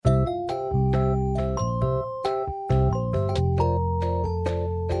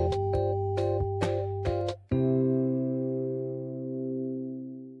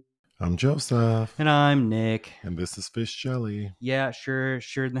Joseph. And I'm Nick. And this is Fish Jelly. Yeah, sure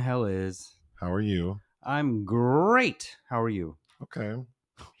in the hell is. How are you? I'm great. How are you? Okay.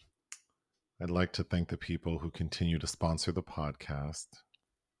 I'd like to thank the people who continue to sponsor the podcast.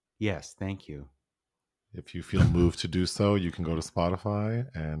 Yes, thank you. If you feel moved to do so, you can go to Spotify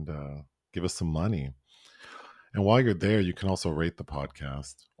and give us some money. And while you're there, you can also rate the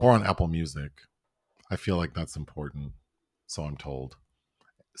podcast or on Apple Music. I feel like that's important. So I'm told.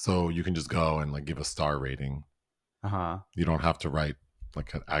 So you can just go and like give a star rating. Uh-huh. You don't have to write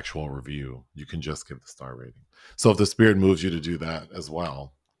like an actual review. You can just give the star rating. So if the spirit moves you to do that as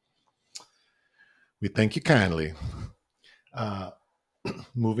well, we thank you kindly.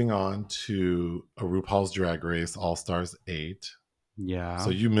 Moving on to a RuPaul's Drag Race All Stars 8. Yeah.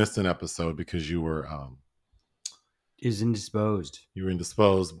 So you missed an episode because you were Is indisposed. you were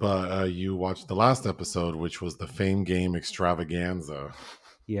indisposed, but you watched the last episode, which was the Fame Game Extravaganza.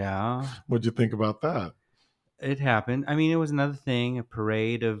 Yeah. What'd you think about that? It happened. I mean, it was another thing, a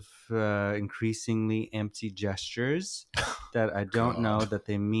parade of increasingly empty gestures that I don't know that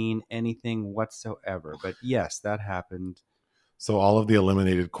they mean anything whatsoever. But yes, that happened. So all of the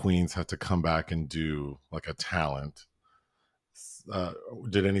eliminated queens had to come back and do like a talent.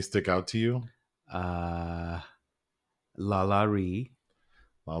 Did any stick out to you? Lala Ree.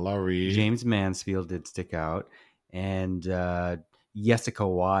 Lala Ree. James Mansfield did stick out. And Jessica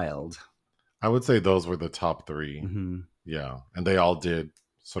Wilde. I would say those were the top three. Mm-hmm. Yeah. And they all did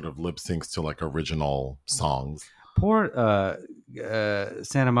sort of lip syncs to like original songs. Poor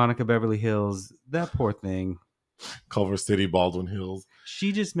Santa Monica, Beverly Hills. That poor thing. Culver City, Baldwin Hills.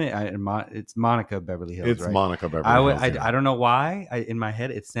 She just made it's Monica Beverly Hills. It's right? Monica Beverly Hills. I don't know why in my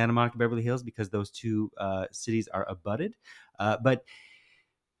head it's Santa Monica Beverly Hills because those two cities are abutted. But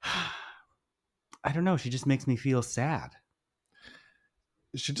I don't know. She just makes me feel sad.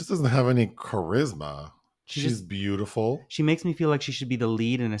 She just doesn't have any charisma. She's beautiful. She makes me feel like she should be the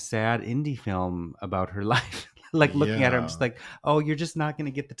lead in a sad indie film about her life. Like looking at her, I'm just like, oh, you're just not going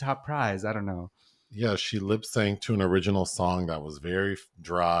to get the top prize. I don't know. Yeah, she lip synced to an original song that was very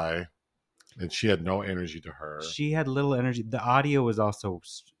dry, and she had no energy to her. She had little energy. The audio was also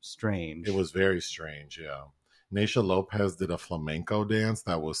strange. It was very strange, yeah. Naysha Lopez did a flamenco dance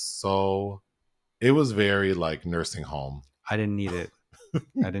that was so... It was very like nursing home. I didn't need it.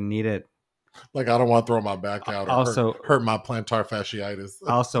 I didn't need it. Like, I don't want to throw my back out or also hurt my plantar fasciitis.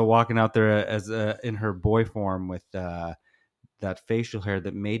 Also walking out there as in her boy form with that facial hair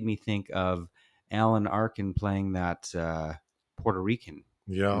that made me think of Alan Arkin playing that Puerto Rican.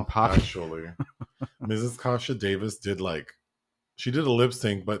 Yeah, actually. Mrs. Kasha Davis did like... She did a lip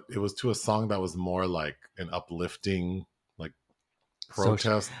sync, but it was to a song that was more like an uplifting, like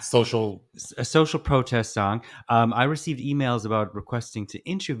protest, a social protest song. I received emails about requesting to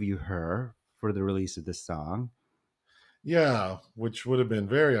interview her for the release of this song. Yeah, which would have been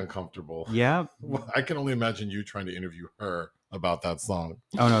very uncomfortable. Yeah, I can only imagine you trying to interview her about that song.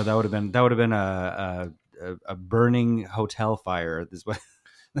 Oh no, that would have been a burning hotel fire. This way.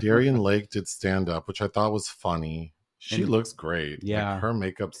 Darian Lake did stand up, which I thought was funny. She looks great. Yeah, like her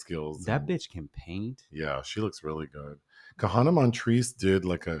makeup skills. That bitch can paint. Yeah, she looks really good. Kahana Montrese did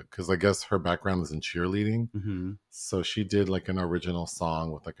like because I guess her background is in cheerleading. Mm-hmm. So she did like an original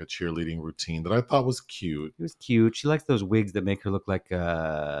song with like a cheerleading routine that I thought was cute. It was cute. She likes those wigs that make her look like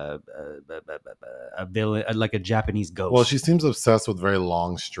a villain, like a Japanese ghost. Well, she seems obsessed with very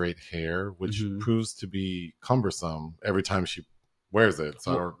long, straight hair, which proves to be cumbersome every time she wears it.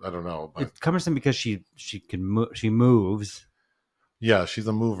 So I don't know. But it's cumbersome because she moves. Yeah, she's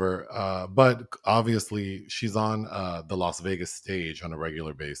a mover. But obviously she's on the Las Vegas stage on a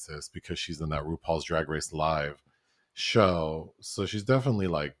regular basis because she's in that RuPaul's Drag Race Live show. So she's definitely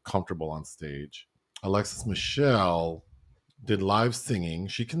like comfortable on stage. Alexis Michelle did live singing.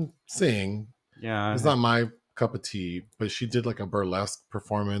 She can sing. Yeah. It's not my cup of tea, but she did like a burlesque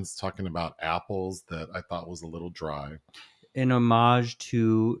performance talking about apples that I thought was a little dry. In homage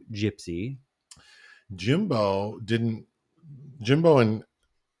to Gypsy. Jimbo and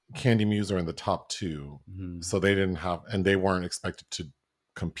Candy Muse are in the top two. Mm-hmm. So they didn't have, and they weren't expected to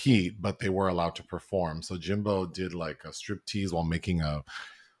compete, but they were allowed to perform. So Jimbo did like a striptease while making a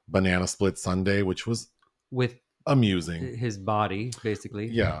banana split sundae, which was amusing. His body, basically.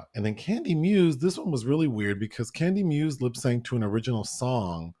 Yeah. And then Candy Muse, this one was really weird because Candy Muse lip synced to an original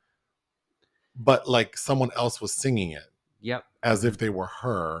song, but like someone else was singing it. Yep. As if they were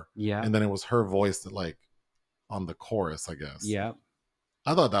her. Yeah. And then it was her voice that like on the chorus, I guess. Yeah.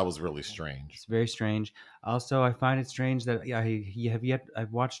 I thought that was really strange. It's very strange. Also, I find it strange that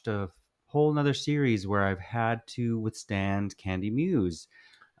I've watched a whole nother series where I've had to withstand Candy Muse.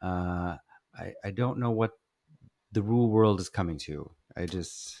 Uh, I don't know what the rule world is coming to. I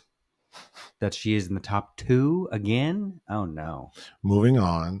just that she is in the top two again. Oh no. Moving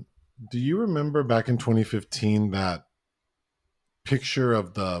on. Do you remember back in 2015 that picture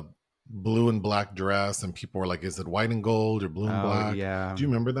of the blue and black dress, and people were like, "Is it white and gold or blue and Oh black?" yeah, Do you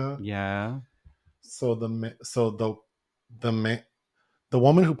remember that? yeah. So the man, the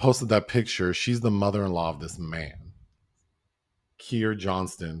woman who posted that picture, she's the mother-in-law of this man, Keir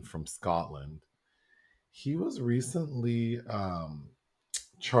Johnston from Scotland. He was recently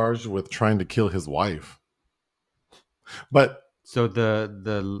charged with trying to kill his wife, but So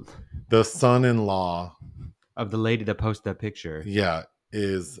the the son-in-law, of the lady that posted that picture. yeah,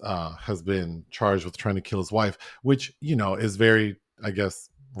 is has been charged with trying to kill his wife, which is very, I guess,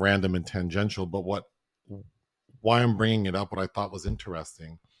 random and tangential. But why I'm bringing it up, what I thought was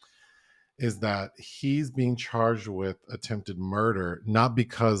interesting, is that he's being charged with attempted murder not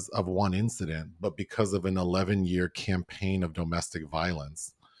because of one incident, but because of an 11-year campaign of domestic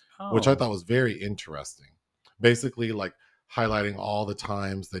violence, which I Oh. thought was very interesting. Basically, like highlighting all the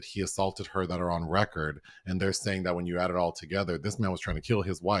times that he assaulted her that are on record. And they're saying that when you add it all together, this man was trying to kill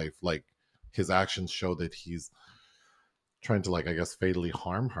his wife. Like his actions show that he's trying to, like, I guess, fatally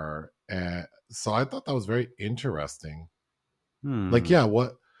harm her. And so I thought that was very interesting. Like, Hmm. yeah,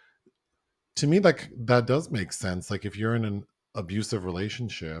 what to me, like, that does make sense. Like, if you're in an abusive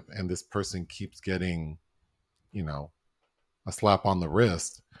relationship and this person keeps getting, you know, a slap on the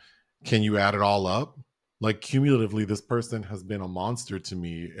wrist, can you add it all up? Like, cumulatively, this person has been a monster to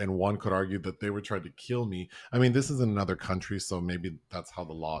me, and one could argue that they were trying to kill me. I mean, this is in another country, so maybe that's how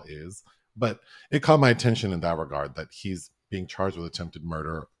the law is. But it caught my attention in that regard, that he's being charged with attempted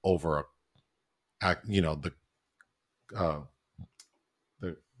murder over uh,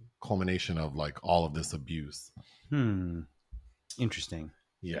 the culmination of like all of this abuse. Hmm. Interesting.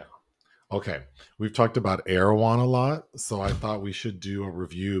 Yeah. Okay. We've talked about Erewhon a lot, so I thought we should do a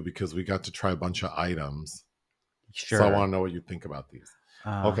review because we got to try a bunch of items. So I want Sure. to know what you think about these.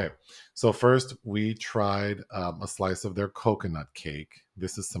 Uh, Okay. So first, we tried a slice of their coconut cake.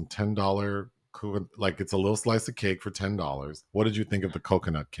 This is some $10, like it's a little slice of cake for $10. What did you think of the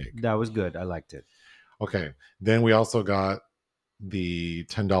coconut cake? that was good. I liked it. Okay. Then we also got the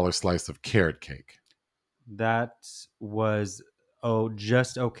 $10 slice of carrot cake. That was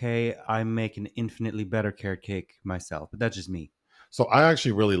just okay. I make an infinitely better carrot cake myself, but that's just me. So I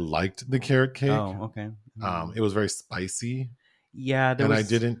actually really liked the carrot cake. Oh, okay. Mm. It was very spicy, Yeah, there and I was.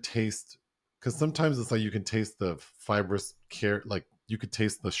 didn't taste, because sometimes it's like you can taste the fibrous carrot, like you could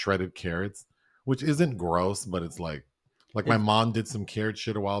taste the shredded carrots, which isn't gross, but it's like my It, mom did some carrot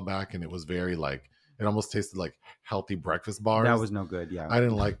shit a while back, and it was very like, it almost tasted like healthy breakfast that bars. was no good. Yeah, I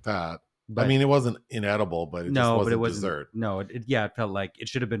didn't like that. I but mean, it wasn't inedible, but it just no, but it wasn't wasn't. dessert. No, yeah, it felt like it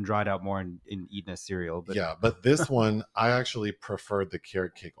should have been dried out more and eaten as cereal. But Yeah, but this one I actually preferred the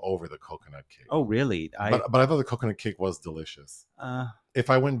carrot cake over the coconut cake. oh, really? But I thought the coconut cake was delicious. Uh, If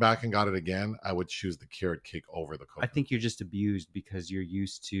I went back and got it again, I would choose the carrot cake over the I coconut. think you're just abused because you're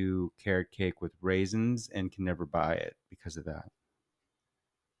used to carrot cake with raisins and can never buy it because of that.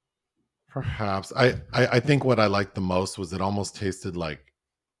 Perhaps I think what I liked the most was it almost tasted like,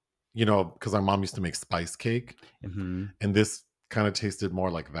 because our mom used to make spice cake, Hmm. and this kind of tasted more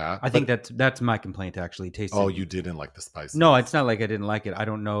like that. I think But that's my complaint. Actually, oh, tasted. you didn't like the No, spiciness. it's not like I didn't like it. I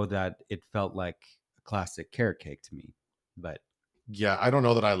don't know that it felt like a classic carrot cake to me. But Yeah, I don't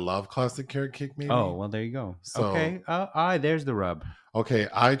know that I love classic carrot cake. oh Maybe well, there you go. so. Okay. There's the rub. Okay,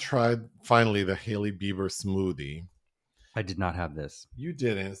 I tried finally the Haley Bieber smoothie. I did not have this. You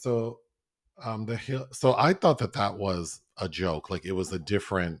didn't. So so I thought that that was a joke, like it was a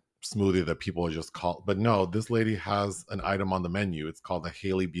different smoothie that people would just call, but no, this lady has an item on the menu. It's called the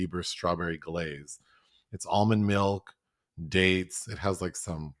Haley Bieber strawberry glaze. It's almond milk, dates, it has like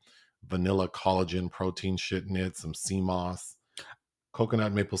some vanilla collagen protein shit in it, some sea moss,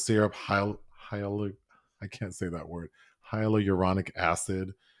 coconut maple syrup, I can't say that word, hyaluronic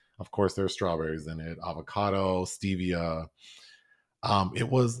acid. Of course there's strawberries in it, avocado, stevia. It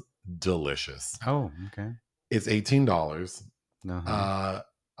was delicious. Oh, okay. It's $18. Uh-huh. Uh,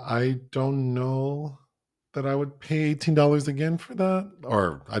 I don't know that I would pay $18 again for that,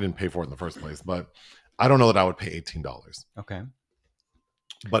 or I didn't pay for it in the first place, but I don't know that I would pay $18. Okay.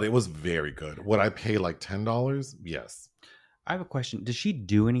 But it was very good. Would I pay like $10? Yes. I have a question. Does she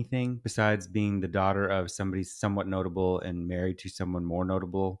do anything besides being the daughter of somebody somewhat notable and married to someone more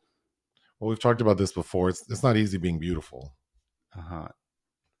notable? Well, we've talked about this before. It's not easy being beautiful, Uh-huh.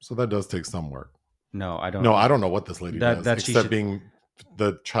 so that does take some work. No, I No, don't. I don't know what this lady That does that she except should being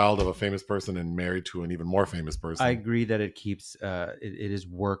the child of a famous person and married to an even more famous person. I agree that it keeps it is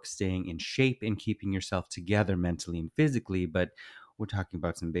work staying in shape and keeping yourself together mentally and physically, but we're talking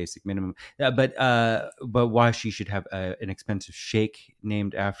about some basic minimum. But why she should have an expensive shake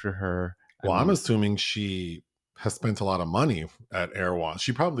named after her? Well, I'm assuming she has spent a lot of money at Erewhon.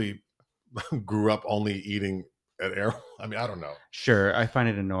 She probably grew up only eating at Erewhon. I mean, I don't know. Sure, I find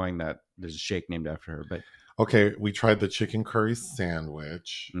it annoying that there's a shake named after her, but Okay, we tried the chicken curry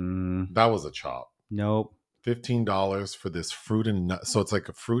sandwich. That was a chop. Nope. $15 for this fruit and nut. So it's like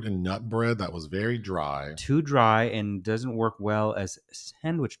a fruit and nut bread that was very dry. Too dry and doesn't work well as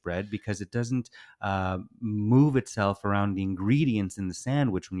sandwich bread because it doesn't move itself around the ingredients in the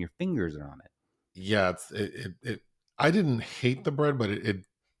sandwich when your fingers are on it. Yeah, I didn't hate the bread, but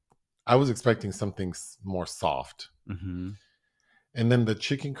I was expecting something more soft. Mm-hmm. And then the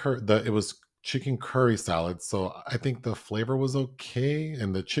chicken curry, it was chicken curry salad. So I think the flavor was okay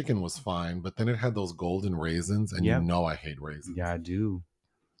and the chicken was fine, but then it had those golden raisins, and Yep. you know I hate raisins. Yeah, I do.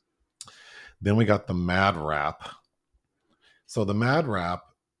 Then we got the Mad Wrap. So the Mad Wrap,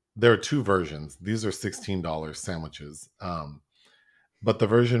 there are two versions. These are $16 sandwiches. But the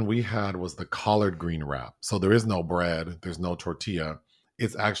version we had was the collard green wrap. So there is no bread, there's no tortilla.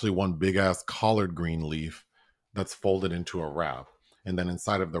 It's actually one big ass collard green leaf that's folded into a wrap. And then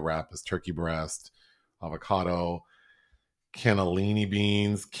inside of the wrap is turkey breast, avocado, cannellini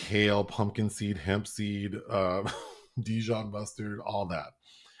beans, kale, pumpkin seed, hemp seed, Dijon mustard, all that.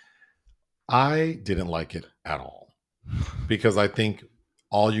 I didn't like it at all because I think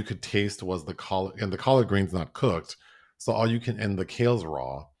all you could taste was the collard, and the collard green's not cooked. So all you can, and the kale's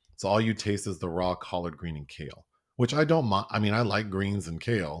raw. So all you taste is the raw collard green and kale, which I don't mind. I mean, I like greens and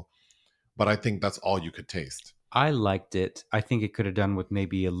kale, but I think that's all you could taste. I liked it. I think it could have done with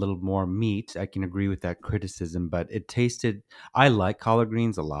maybe a little more meat. I can agree with that criticism, but it tasted. I like collard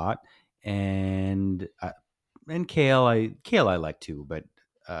greens a lot, and kale. I like too, but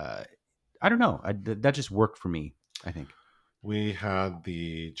I don't know. That just worked for me, I think. We had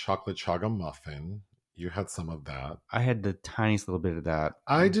the chocolate chaga muffin. You had some of that. I had the tiniest little bit of that.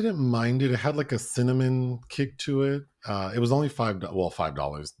 I didn't mind it. It had like a cinnamon kick to it. It was only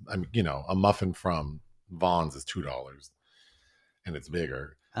 $5. I mean, you know, a muffin from Vaughn's is $2, and it's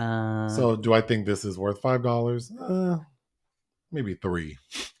bigger. So do I think this is worth $5? Maybe $3.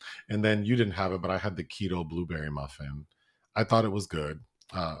 And then you didn't have it, but I had the keto blueberry muffin. I thought it was good.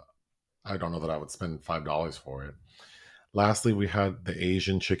 I don't know that I would spend $5 for it. Lastly, we had the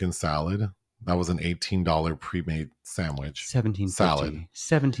Asian chicken salad. That was an $18 pre-made sandwich.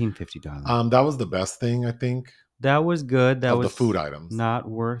 $17.50. That was the best thing, I think. That was good. That was the food items. Not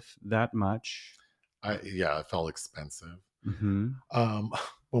worth that much. It felt expensive. Mm-hmm.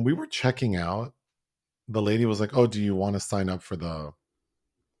 When we were checking out, the lady was like, "Oh, do you want to sign up for the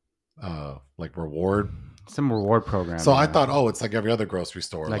like reward?" Some reward program. So I thought, oh, it's like every other grocery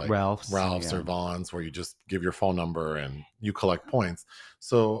store, like Ralph's or Vaughn's, where you just give your phone number and you collect points.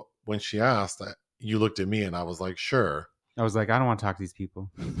 So when she asked, you looked at me and I was like, sure. I was like, I don't want to talk to these people.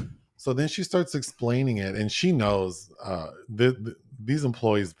 So then she starts explaining it, and she knows these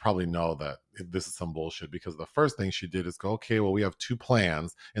employees probably know that this is some bullshit, because the first thing she did is go, okay, well, we have two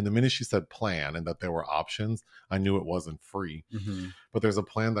plans. And the minute she said plan and that there were options, I knew it wasn't free. Mm-hmm. But there's a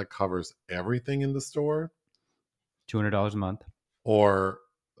plan that covers everything in the store. $200 a month. Or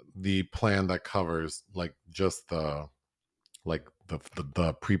the plan that covers like just the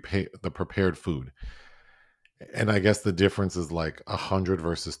prepared food. And I guess the difference is like $100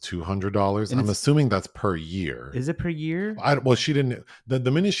 versus $200. I'm assuming that's per year. Is it per year? Well, she didn't.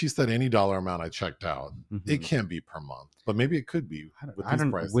 The minute she said any dollar amount, I checked out. Mm-hmm. It can't be per month, but maybe it could be with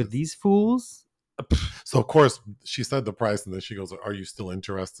these prices. With these fools. So of course she said the price, and then she goes, "Are you still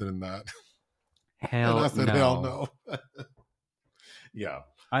interested in that?" Hell no. And I said, "Hell no." Yeah,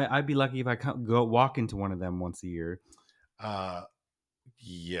 I'd be lucky if I go walk into one of them once a year.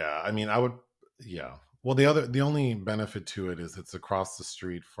 Yeah. I mean, I would. Yeah. Well, the only benefit to it is it's across the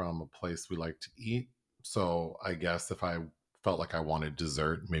street from a place we like to eat. So I guess if I felt like I wanted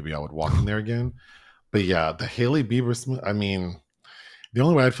dessert, maybe I would walk in there again. But yeah, the Hailey Bieber smoothie. I mean, the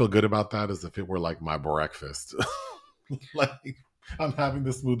only way I'd feel good about that is if it were like my breakfast. Like, I'm having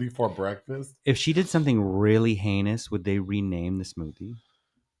the smoothie for breakfast. If she did something really heinous, would they rename the smoothie?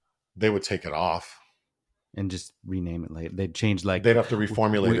 They would take it off and just rename it later. They'd change, like, they'd have to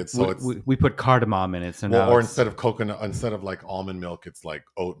reformulate it. So we put cardamom in it. So now, or instead of coconut, instead of like almond milk, it's like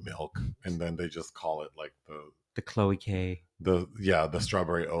oat milk, and then they just call it like the Chloe K. The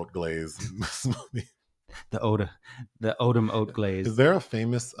strawberry oat glaze smoothie. The Odom oat glaze. Is there a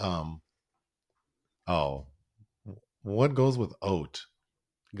famous what goes with oat?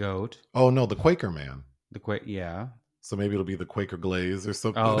 Goat. Oh no, the Quaker Man. Yeah. So maybe it'll be the Quaker Glaze or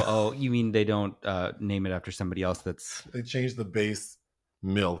something. Oh, you mean they don't name it after somebody else that's They change the base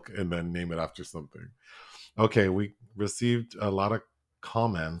milk and then name it after something. Okay, we received a lot of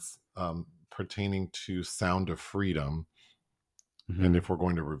comments pertaining to Sound of Freedom, and if we're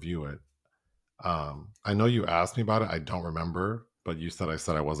going to review it. I know you asked me about it. I don't remember, but you said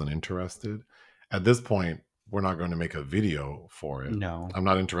I wasn't interested. At this point, we're not going to make a video for it. No. I'm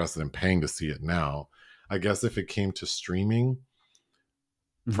not interested in paying to see it now. I guess if it came to streaming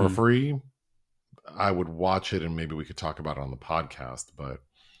for free, I would watch it and maybe we could talk about it on the podcast. But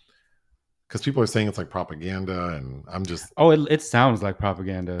because people are saying it's like propaganda, and I'm just it sounds like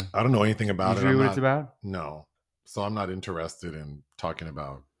propaganda. I don't know anything about it. What it's about? No, so I'm not interested in talking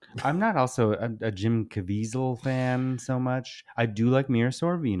about. I'm not also a Jim Caviezel fan so much. I do like Mira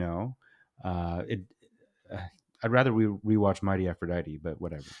Sorvino. I'd rather we rewatch Mighty Aphrodite, but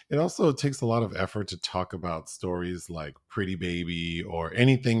whatever. It also takes a lot of effort to talk about stories like Pretty Baby or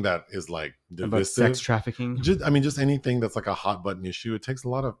anything that is like divisive. About sex trafficking. Just anything that's like a hot button issue. It takes a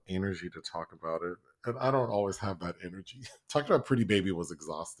lot of energy to talk about it, and I don't always have that energy. Talking about Pretty Baby was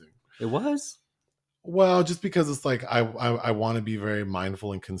exhausting. It was. Well, just because it's like I want to be very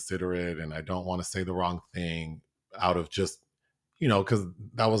mindful and considerate, and I don't want to say the wrong thing out of just because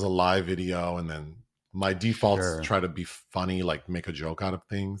that was a live video, and then my defaults try to be funny, like make a joke out of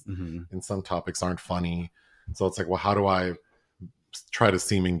things, and some topics aren't funny. So it's like, well, how do I try to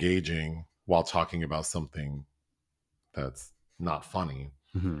seem engaging while talking about something that's not funny?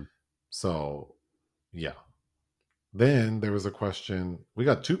 So, yeah. Then there was a question. We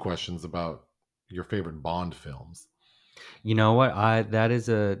got 2 questions about your favorite Bond films. You know what? That is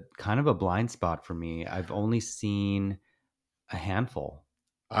a kind of a blind spot for me. I've only seen a handful.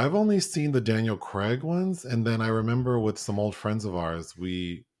 I've only seen the Daniel Craig ones, and then I remember with some old friends of ours,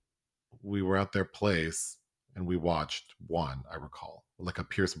 we were at their place and we watched one. I recall, like a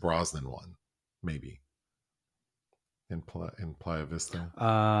Pierce Brosnan one, maybe in Playa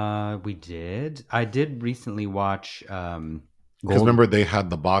Vista. We did. I did recently watch. Because remember they had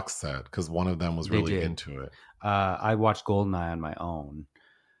the box set because one of them was really into it. I watched Goldeneye on my own.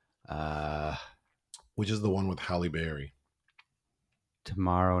 Which is the one with Halle Berry?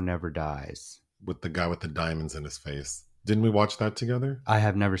 Tomorrow Never Dies. With the guy with the diamonds in his face. Didn't we watch that together? I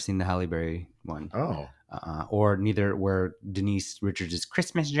have never seen the Halle Berry one. Oh. Or neither, where Denise Richards is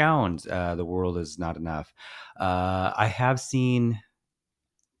Christmas Jones. The World Is Not Enough. I have seen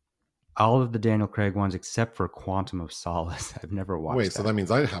all of the Daniel Craig ones except for Quantum of Solace. I've never watched Wait, so that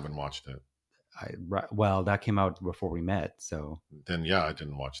means I haven't watched it. Well, that came out before we met, so... Then, yeah, I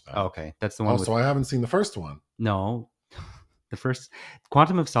didn't watch that. Okay, that's the one so I haven't seen the first one. No. The first...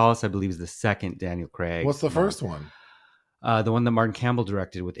 Quantum of Solace, I believe, is the second Daniel Craig. What's the first one? The one that Martin Campbell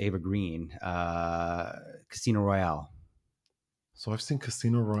directed with Ava Green. Casino Royale. So I've seen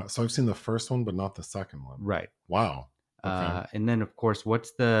Casino Royale. So I've seen the first one, but not the second one. Right. Wow. Okay. And then, of course,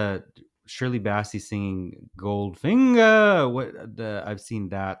 what's the... Shirley Bassey singing Goldfinger? I've seen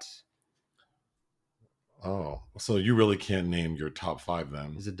that... Oh, so you really can't name your top 5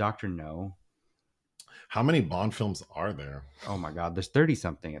 then? Is it Dr. No? How many Bond films are there? Oh my God, there's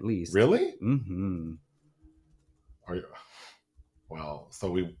 30-something at least. Really? Mm-hmm. Are you? Well,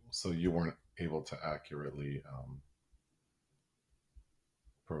 so you weren't able to accurately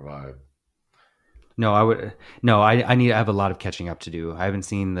provide. No, I would. No, I have a lot of catching up to do. I haven't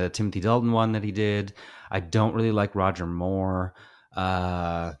seen the Timothy Dalton one that he did. I don't really like Roger Moore.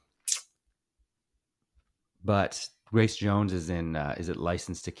 But Grace Jones is in, is it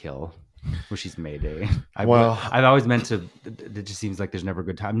License to Kill, where she's Mayday. I've always meant to, it just seems like there's never a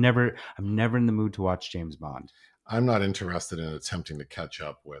good time. I'm never in the mood to watch James Bond. I'm not interested in attempting to catch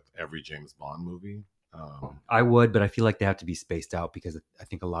up with every James Bond movie. I would, but I feel like they have to be spaced out because I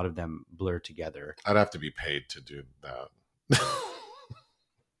think a lot of them blur together. I'd have to be paid to do that.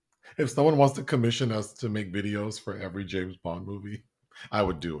 If someone wants to commission us to make videos for every James Bond movie, I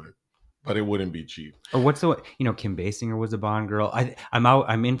would do it. But it wouldn't be cheap. Or what's the Kim Basinger was a Bond girl.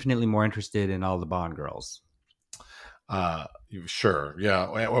 I'm infinitely more interested in all the Bond girls. Sure, yeah.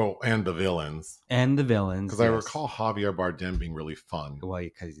 Oh, and the villains. Because I recall Javier Bardem being really fun. Well,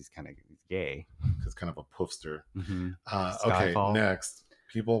 because he's gay. He's kind of a poofster. Mm-hmm. Okay, next.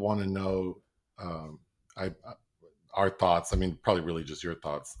 People want to know our thoughts. I mean, probably really just your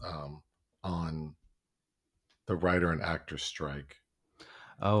thoughts on the writer and actor strike.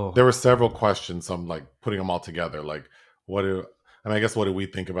 Oh, there were several questions. So I'm like putting them all together. Like, what do we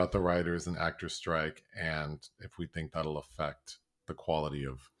think about the writers and actors strike, and if we think that'll affect the quality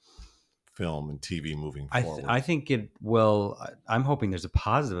of film and TV moving I forward. think it will. I'm hoping there's a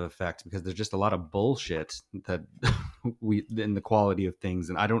positive effect because there's just a lot of bullshit that we in the quality of things,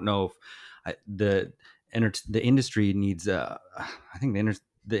 and I don't know if the industry needs a. I think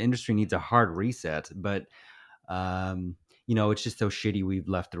the industry needs a hard reset, but it's just so shitty. We've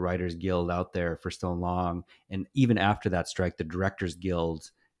left the Writers Guild out there for so long, and even after that strike, the Directors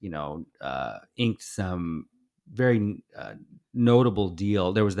Guild, inked some very notable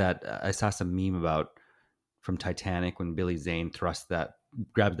deal. There was that I saw some meme about from Titanic when Billy Zane grabs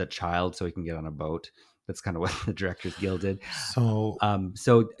that child so he can get on a boat. That's kind of what the Directors Guild did. So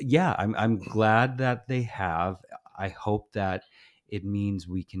So yeah, I'm glad that they have. I hope that it means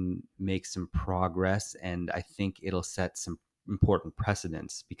we can make some progress, and I think it'll set some important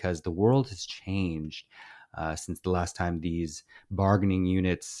precedents because the world has changed since the last time these bargaining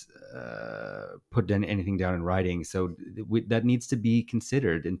units put anything down in writing. So that needs to be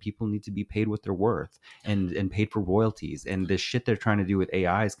considered, and people need to be paid what they're worth and paid for royalties. And the shit they're trying to do with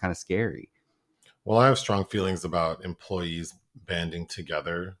AI is kind of scary. well, I have strong feelings about employees banding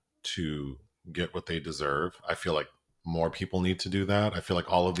together to get what they deserve. I feel like more people need to do that. I feel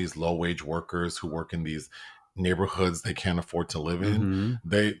like all of these low wage workers who work in these neighborhoods they can't afford to live in,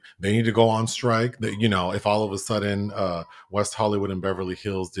 Mm-hmm. they need to go on strike. That, if all of a sudden West Hollywood and Beverly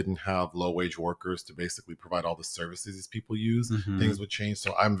Hills didn't have low wage workers to basically provide all the services these people use, Mm-hmm. things would change.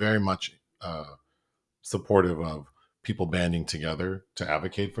 So I'm very much supportive of people banding together to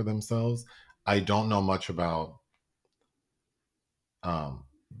advocate for themselves. I don't know much about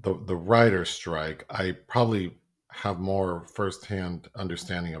the writer strike. I probably have more firsthand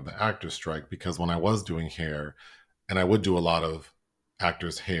understanding of the actor strike because when I was doing hair, and I would do a lot of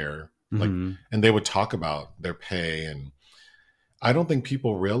actors' hair, like, Mm-hmm. and they would talk about their pay, and I don't think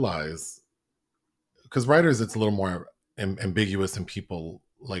people realize because writers it's a little more ambiguous, and people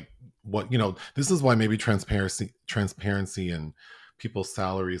like what this is why maybe transparency and people's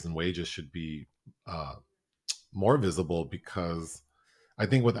salaries and wages should be uh, more visible because I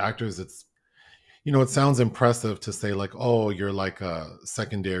think with actors it's it sounds impressive to say like, oh, you're like a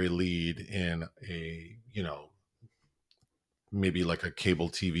secondary lead in a maybe like a cable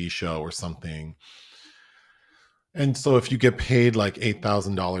TV show or something. And so if you get paid like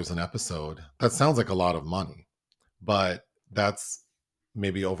 $8,000 an episode, that sounds like a lot of money. But that's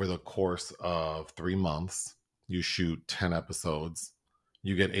maybe over the course of 3 months, you shoot 10 episodes,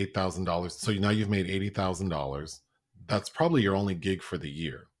 you get $8,000. So now you've made $80,000. That's probably your only gig for the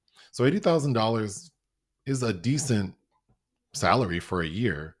year. So $80,000 is a decent salary for a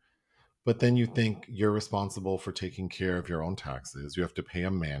year. But then you think you're responsible for taking care of your own taxes. You have to pay a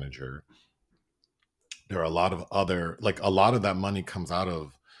manager. There are a lot of other, like a lot of that money comes out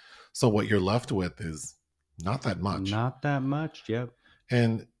of. So what you're left with is not that much. Not that much. Yep.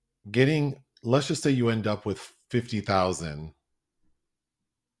 And let's just say you end up with 50,000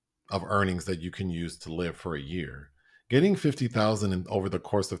 of earnings that you can use to live for a year. Getting 50,000 over the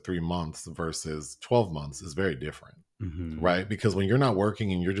course of 3 months versus 12 months is very different. Mm-hmm. Right? Because when you're not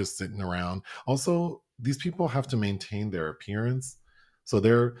working and you're just sitting around, also, these people have to maintain their appearance. So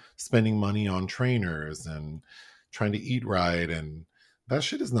they're spending money on trainers and trying to eat right. And that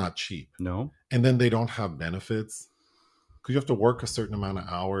shit is not cheap. No. And then they don't have benefits because you have to work a certain amount of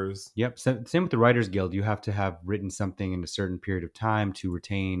hours. Yep. So, same with the Writers Guild. You have to have written something in a certain period of time to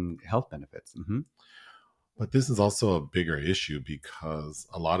retain health benefits. Mm-hmm. But this is also a bigger issue because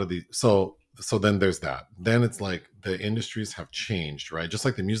a lot of the so then there's that. Then it's like the industries have changed, right? Just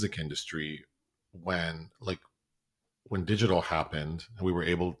like the music industry, when digital happened and we were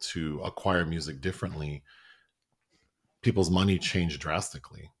able to acquire music differently, people's money changed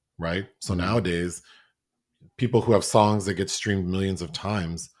drastically, right? So Mm-hmm. nowadays, people who have songs that get streamed millions of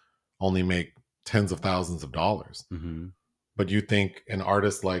times only make tens of thousands of dollars. Mm-hmm. But you think an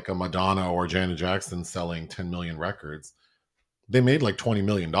artist like a Madonna or Janet Jackson selling 10 million records, they made like $20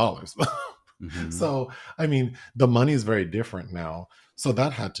 million. Mm-hmm. So, I mean, the money is very different now. So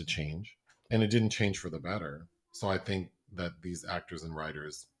that had to change, and it didn't change for the better. So I think that these actors and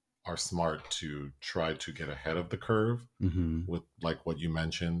writers are smart to try to get ahead of the curve Mm-hmm. with like what you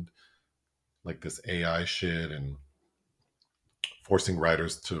mentioned, like this AI shit and forcing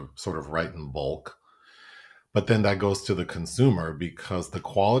writers to sort of write in bulk. But then that goes to the consumer because the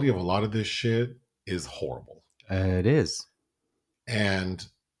quality of a lot of this shit is horrible. It is. And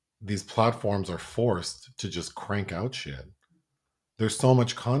these platforms are forced to just crank out shit. There's so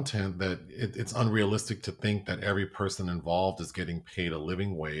much content that it's unrealistic to think that every person involved is getting paid a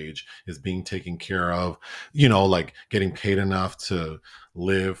living wage, is being taken care of, like getting paid enough to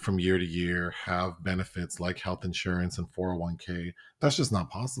live from year to year, have benefits like health insurance and 401k. That's just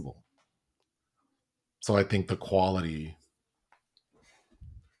not possible. So I think the quality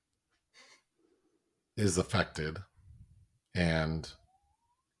is affected, and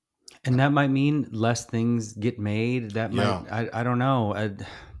that might mean less things get made. That yeah, might, I don't know.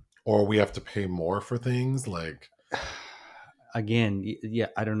 or we have to pay more for things like, Again, yeah,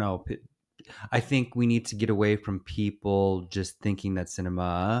 I don't know. I think we need to get away from people just thinking that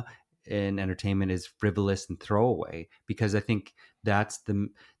cinema and entertainment is frivolous and throwaway, because I think that's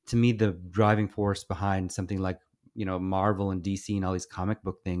to me, the driving force behind something like, Marvel and DC and all these comic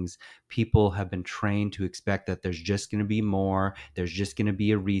book things. People have been trained to expect that there's just going to be more, there's just going to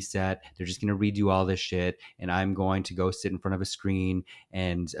be a reset, they're just going to redo all this shit, and I'm going to go sit in front of a screen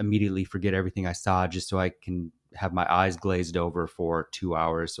and immediately forget everything I saw just so I can have my eyes glazed over for 2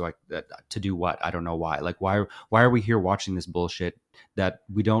 hours. So to do what? I don't know why. Like, why are we here watching this bullshit that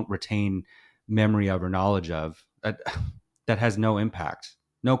we don't retain memory of or knowledge of, that has no impact,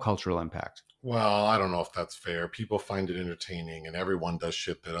 no cultural impact? well, I don't know if that's fair. People find it entertaining, and everyone does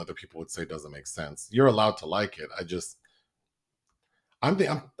shit that other people would say doesn't make sense. You're allowed to like it.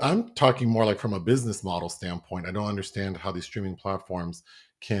 I'm talking more like from a business model standpoint. I don't understand how these streaming platforms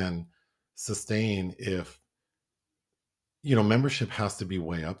can sustain if, membership has to be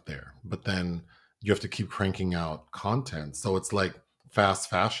way up there, but then you have to keep cranking out content. So it's like fast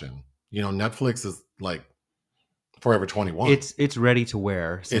fashion. Netflix is like Forever 21. It's ready to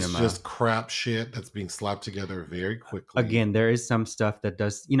wear cinema. It's just crap shit that's being slapped together very quickly. Again, there is some stuff that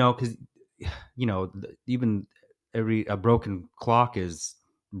does, because even a broken clock is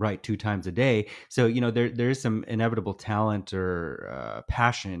right 2 times a day. So there is some inevitable talent or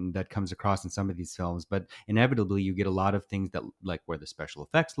passion that comes across in some of these films, but inevitably you get a lot of things that, like, where the special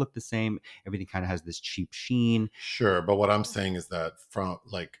effects look the same, everything kind of has this cheap sheen. Sure, but what I'm saying is that from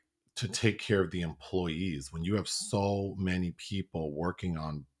like, to take care of the employees, when you have so many people working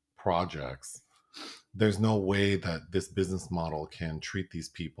on projects, there's no way that this business model can treat these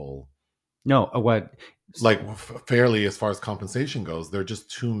people fairly as far as compensation goes. There are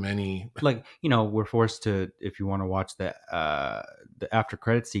just too many. Like, we're forced to, if you want to watch the after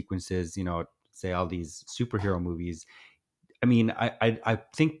credit sequences, say all these superhero movies. I mean, I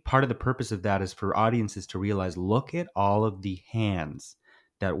think part of the purpose of that is for audiences to realize, look at all of the hands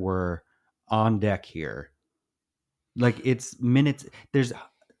that were on deck here. Like, it's minutes. There's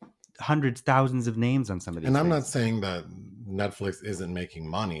hundreds, thousands of names on some of these. And I'm not saying that Netflix isn't making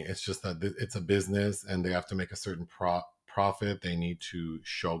money. It's just that it's a business and they have to make a certain profit. They need to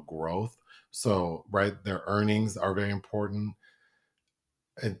show growth. So, right, their earnings are very important.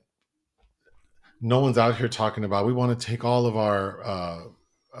 And no one's out here talking about, we want to take all of our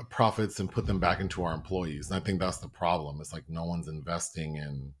profits and put them back into our employees. And I think that's the problem. It's like no one's investing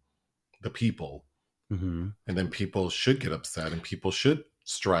in the people. Mm-hmm. And then people should get upset and people should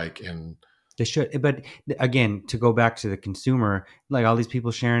strike, and they should. But again, to go back to the consumer, like all these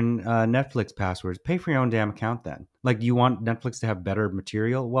people sharing Netflix passwords, pay for your own damn account then. Like, do you want Netflix to have better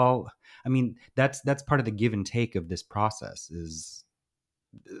material? Well, I mean, that's part of the give and take of this process, is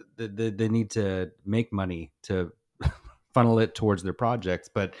they need to make money to funnel it towards their projects.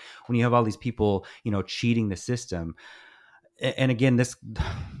 But when you have all these people, cheating the system, and again,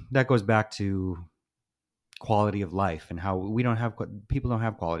 that goes back to quality of life and how people don't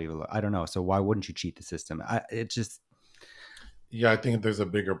have quality of life. I don't know. So why wouldn't you cheat the system? I think there's a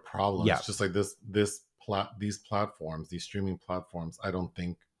bigger problem. Yeah. It's just like these platforms, these streaming platforms, I don't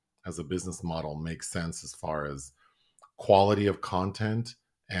think as a business model makes sense as far as quality of content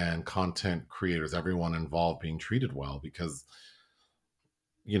and content creators, everyone involved being treated well, because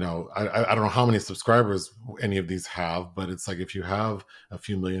I don't know how many subscribers any of these have, but it's like, if you have a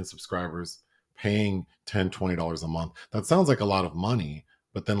few million subscribers paying $10-$20 a month, that sounds like a lot of money.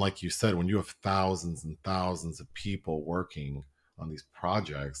 But then, like you said, when you have thousands and thousands of people working on these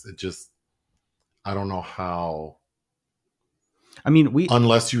projects, I don't know how. I mean,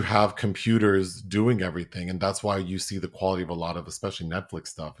 unless you have computers doing everything, and that's why you see the quality of a lot of, especially Netflix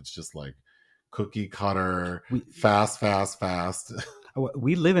stuff. It's just like cookie cutter, fast.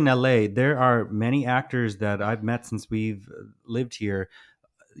 We live in LA. There are many actors that I've met since we've lived here,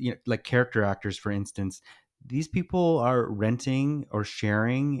 like character actors, for instance. These people are renting or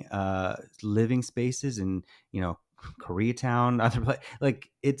sharing living spaces in, Koreatown, other like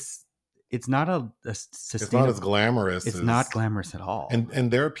it's not it's not as glamorous. It's not glamorous at all.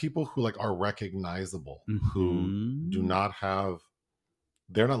 And there are people who like are recognizable, mm-hmm. who do not have,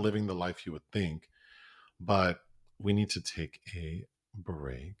 they're not living the life you would think. But we need to take a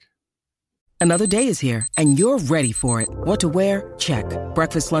break. Another day is here and you're ready for it. What to wear? Check.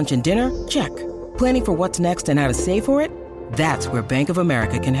 Breakfast, lunch, and dinner? Check. Planning for what's next and how to save for it? That's where Bank of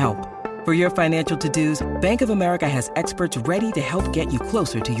America can help. For your financial to-dos, Bank of America has experts ready to help get you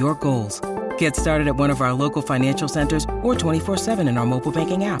closer to your goals. Get started at one of our local financial centers or 24/7 in our mobile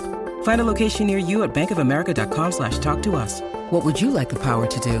banking app. Find a location near you at bankofamerica.com/talktous. What would you like the power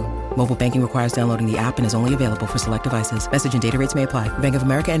to do? Mobile banking requires downloading the app and is only available for select devices. Message and data rates may apply. Bank of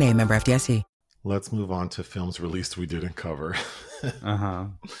America N.A., member FDIC. Let's move on to films released we didn't cover. Uh-huh.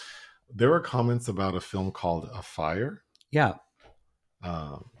 There were comments about a film called A Fire. Yeah.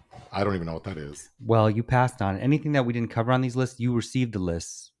 I don't even know what that is. Well, you passed on anything that we didn't cover on these lists. You received the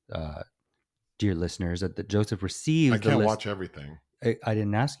lists, dear listeners. That Joseph received. I can't list. watch everything. I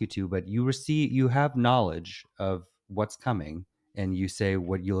didn't ask you to, but you have knowledge of what's coming, and you say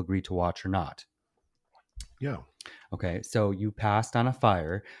what you'll agree to watch or not. Yeah. Okay, so you passed on A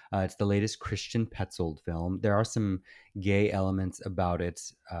Fire. It's the latest Christian Petzold film. There are some gay elements about it.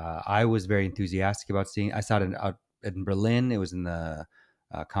 I was very enthusiastic about seeing. I saw it out in Berlin. It was in the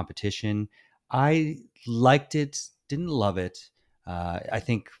competition. I liked it. Didn't love it. I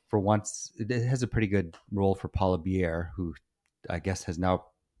think for once it has a pretty good role for Paula Bier, who I guess has now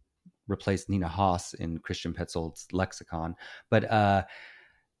replaced Nina Haas in Christian Petzold's lexicon. But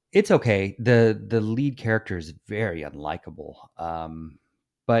it's okay. The lead character is very unlikable.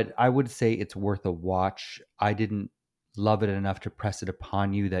 But I would say it's worth a watch. I didn't love it enough to press it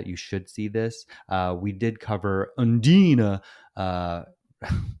upon you that you should see this. We did cover Undine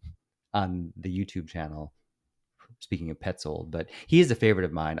on the YouTube channel, speaking of Petzold, but he is a favorite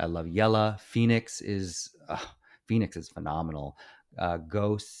of mine. I love Yella. Phoenix is phenomenal.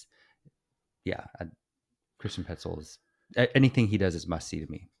 Ghosts. Yeah. Christian Petzold is, anything he does is must see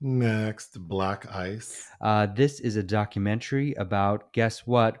to me. Next, Black Ice. This is a documentary about, guess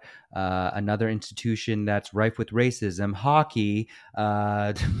what? Another institution that's rife with racism, hockey,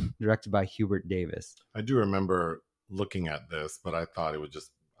 directed by Hubert Davis. I do remember looking at this, but I thought it would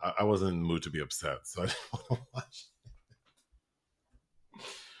just, I wasn't in the mood to be upset, so I didn't want to watch it.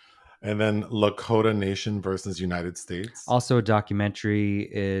 And then Lakota Nation versus United States. Also a documentary.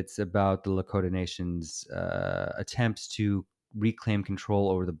 It's about the Lakota Nation's attempts to reclaim control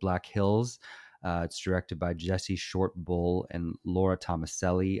over the Black Hills. It's directed by Jesse Shortbull and Laura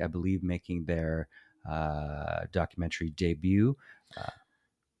Tomaselli, I believe, making their documentary debut.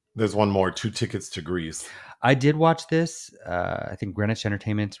 There's one more, 2 Tickets to Greece. I did watch this. I think Greenwich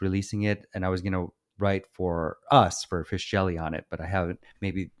Entertainment's releasing it, and I was going to write for us for Fish Jelly on it, but I haven't.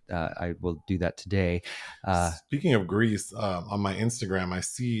 Maybe I will do that today. Speaking of Greece, on my Instagram, I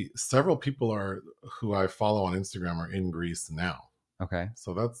see several people who I follow on Instagram are in Greece now. Okay.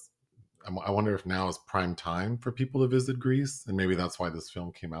 So I wonder if now is prime time for people to visit Greece, and maybe that's why this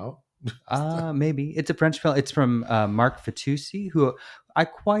film came out. Maybe. It's a French film. It's from Marc Fitoussi, who I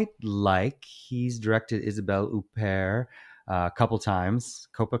quite like. He's directed Isabelle Huppert a couple times.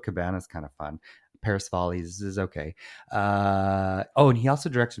 Copacabana is kind of fun. Paris Follies is okay. And he also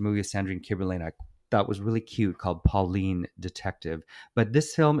directed a movie with Sandrine Kiberlin I thought was really cute called Pauline Detective. But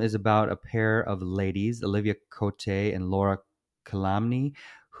this film is about a pair of ladies, Olivia Cote and Laura Calamni,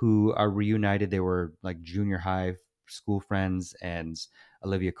 who are reunited. They were like junior high school friends, and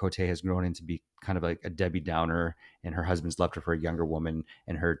Olivia Cote has grown into be kind of like a Debbie Downer, and her husband's left her for a younger woman,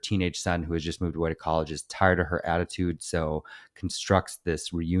 and her teenage son, who has just moved away to college, is tired of her attitude, so constructs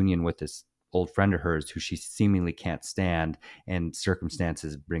this reunion with this old friend of hers who she seemingly can't stand, and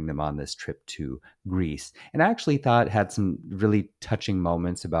circumstances bring them on this trip to Greece. And I actually thought it had some really touching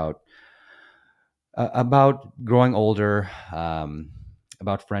moments about growing older,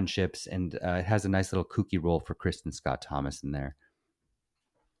 about friendships, and it has a nice little kooky role for Kristen Scott Thomas in there.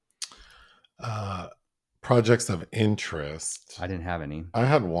 Projects of interest. I didn't have any. I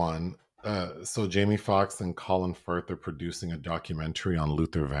had one. So Jamie Foxx and Colin Firth are producing a documentary on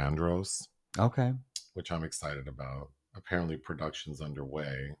Luther Vandross. Okay. Which I'm excited about. Apparently production's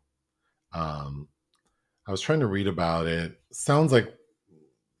underway. I was trying to read about it. Sounds like,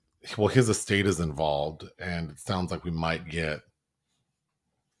 well, his estate is involved, and it sounds like we might get,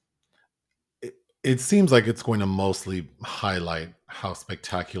 it seems like it's going to mostly highlight how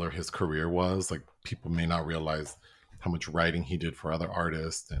spectacular his career was. Like, people may not realize how much writing he did for other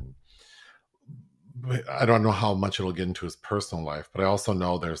artists, and I don't know how much it'll get into his personal life, but I also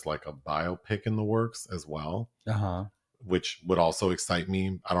know there's like a biopic in the works as well, which would also excite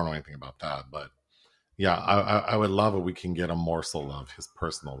me. I don't know anything about that, but yeah, I would love if we can get a morsel of his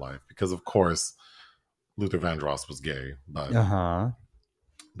personal life, because of course Luther Vandross was gay, but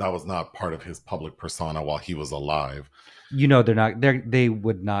that was not part of his public persona while he was alive. You know, they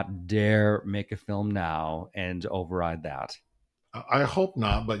would not dare make a film now and override that. I hope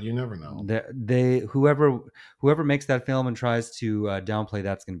not, but you never know. Whoever makes that film and tries to downplay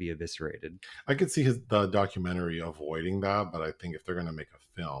that's going to be eviscerated. I could see the documentary avoiding that, but I think if they're going to make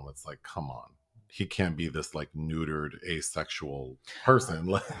a film, it's like, come on, he can't be this like neutered asexual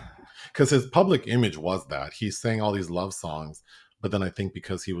person, because his public image was that he sang all these love songs, but then I think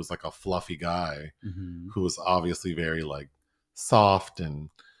because he was like a fluffy guy who was obviously very like soft, and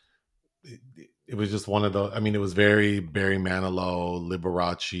it was just one of the, I mean, it was very Barry Manilow,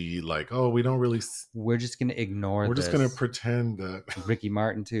 Liberace, like, oh, we don't really, we're just going to ignore we're this. just going to pretend that. Ricky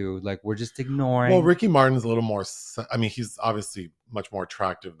Martin too, like, we're just ignoring. Well, Ricky Martin's a little more, I mean, he's obviously much more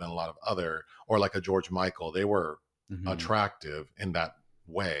attractive than a lot of other, or like a George Michael. They were attractive in that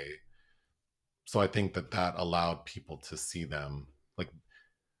way. So I think that allowed people to see them. Like,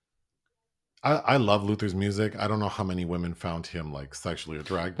 I love Luther's music. I don't know how many women found him like sexually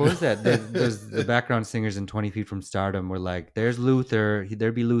attractive. What was that? The background singers in 20 Feet from Stardom were like, there's Luther.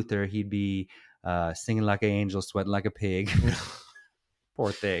 There'd be Luther. He'd be singing like an angel, sweating like a pig.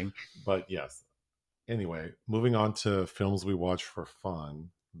 Poor thing. But yes. Anyway, moving on to films we watch for fun.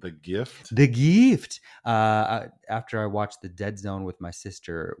 The Gift. The Gift. After I watched The Dead Zone with my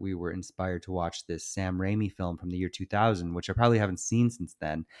sister, we were inspired to watch this Sam Raimi film from the year 2000, which I probably haven't seen since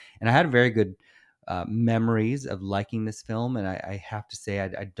then. And I had very good memories of liking this film. And I have to say,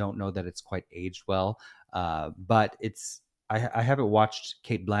 I don't know that it's quite aged well. But I haven't watched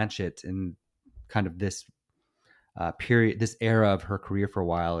Cate Blanchett in kind of this period, this era of her career for a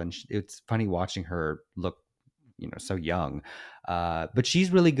while. And it's funny watching her look, so young, but she's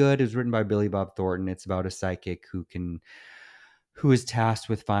really good. It was written by Billy Bob Thornton. It's about a psychic who is tasked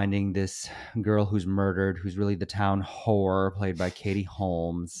with finding this girl who's murdered, who's really the town whore, played by Katie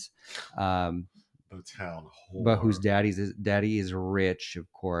Holmes. The town whore, but whose daddy is rich,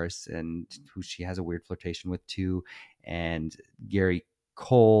 of course, and who she has a weird flirtation with too. And Gary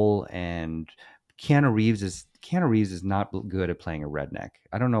Cole and Keanu Reeves is not good at playing a redneck.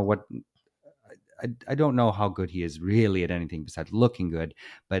 I don't know what. I don't know how good he is really at anything besides looking good,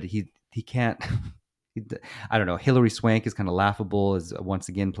 but he can't. I don't know. Hilary Swank is kind of laughable, as once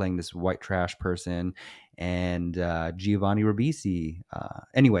again playing this white trash person, and Giovanni Ribisi.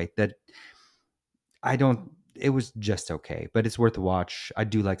 Anyway, it was just okay, but it's worth a watch. I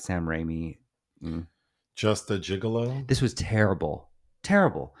do like Sam Raimi. Just a Gigolo. This was terrible.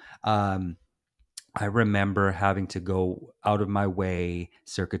 I remember having to go out of my way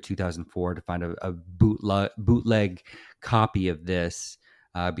circa 2004 to find a bootleg copy of this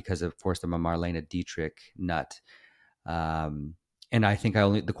because, of course, I'm a Marlene Dietrich nut. And I think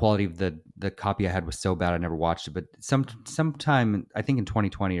the quality of the copy I had was so bad I never watched it. But sometime, I think in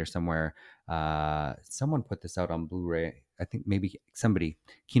 2020 or somewhere, someone put this out on Blu-ray. I think maybe somebody,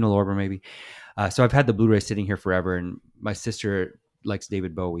 Kino Lorber maybe. So I've had the Blu-ray sitting here forever, and my sister likes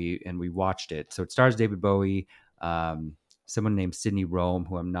David Bowie, and we watched it. So it stars David Bowie, someone named Sidney Rome,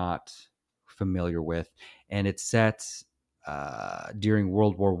 who I'm not familiar with, and it's set during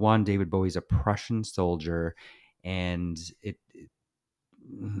World War I. David Bowie's a Prussian soldier, and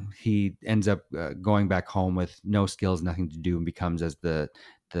he ends up going back home with no skills, nothing to do, and becomes, as the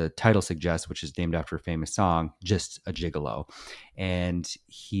title suggests, which is named after a famous song, just a gigolo. And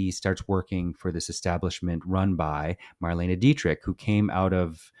he starts working for this establishment run by Marlene Dietrich, who came out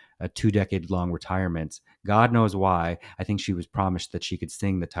of a 2-decade-long retirement. God knows why. I think she was promised that she could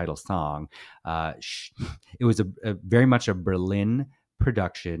sing the title song. It was a very much a Berlin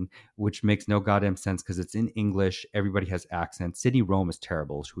production, which makes no goddamn sense because it's in English. Everybody has accents. Sidney Rome is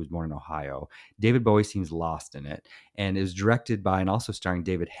terrible, who was born in Ohio. David Bowie seems lost in it, and it was directed by and also starring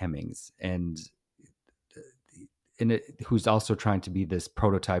David Hemmings, and who's also trying to be this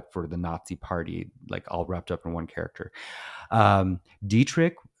prototype for the Nazi party, like all wrapped up in one character.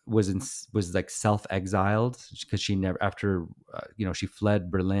 Dietrich was like self-exiled because she never, after she fled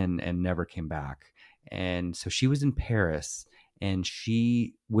Berlin and never came back, and so she was in Paris. And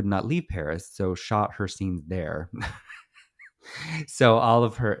she would not leave Paris, so shot her scenes there. So all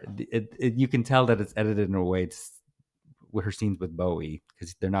of her, you can tell that it's edited in a way with her scenes with Bowie,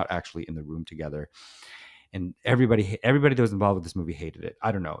 because they're not actually in the room together. And everybody that was involved with this movie hated it.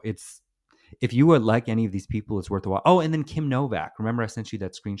 I don't know. If you would like any of these people, it's worth a while. Oh, and then Kim Novak. Remember I sent you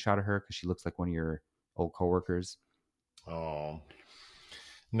that screenshot of her because she looks like one of your old coworkers. Oh.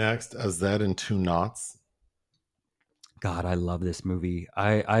 Next, A Z and Two Knots. God, I love this movie.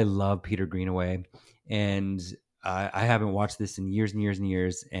 I love Peter Greenaway, and I haven't watched this in years and years and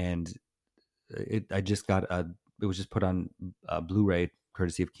years. And it was just put on Blu-ray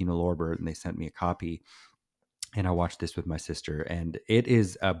courtesy of Kino Lorber, and they sent me a copy. And I watched this with my sister, and it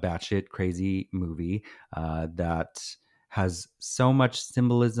is a batshit crazy movie that has so much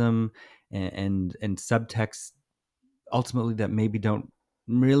symbolism and subtext ultimately that maybe don't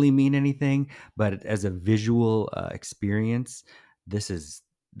really mean anything, but as a visual experience, this is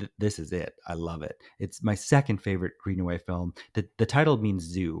this is it. I love it. It's my second favorite Greenaway film. The title means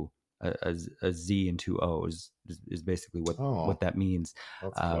zoo. A Z and two O's is basically what that means.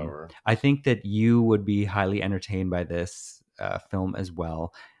 That's clever. I think that you would be highly entertained by this film as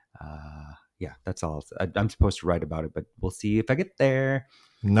well. Yeah, that's all. I'm supposed to write about it, but we'll see if I get there.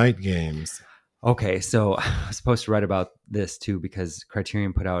 Night Games. Okay, so I was supposed to write about this too because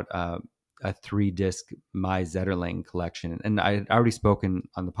Criterion put out a 3-disc My Zetterling collection, and I had already spoken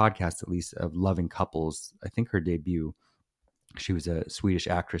on the podcast at least of Loving Couples. I think her debut. She was a Swedish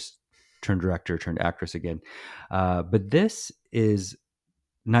actress turned director turned actress again, but this is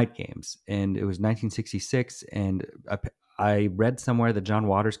Night Games, and it was 1966, and I read somewhere that John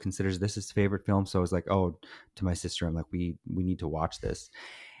Waters considers this his favorite film. So I was like, oh, to my sister, I'm like, we need to watch this.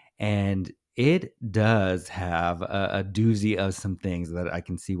 And it does have a doozy of some things that I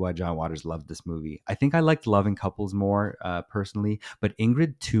can see why John Waters loved this movie. I think I liked Loving Couples more personally, but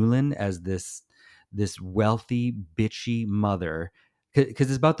Ingrid Tulin as this wealthy, bitchy mother, because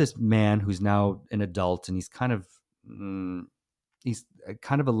it's about this man who's now an adult and he's kind of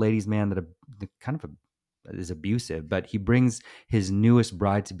a ladies' man that is abusive, but he brings his newest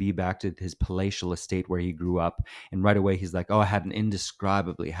bride to be back to his palatial estate where he grew up, and right away he's like, oh, I had an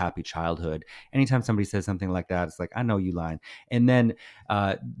indescribably happy childhood. Anytime somebody says something like that, it's like, I know you lying. And then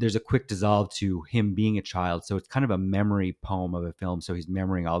there's a quick dissolve to him being a child, so it's kind of a memory poem of a film. So he's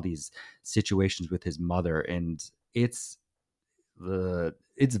memorizing all these situations with his mother, and it's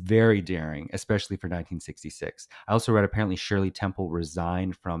very daring, especially for 1966. I also read apparently Shirley Temple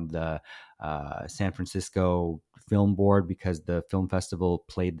resigned from the San Francisco Film Board because the film festival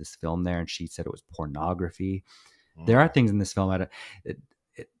played this film there, and she said it was pornography. There are things in this film.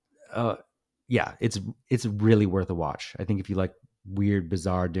 It's really worth a watch. I think if you like weird,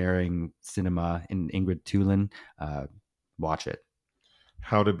 bizarre, daring cinema in Ingrid Tulin, watch it.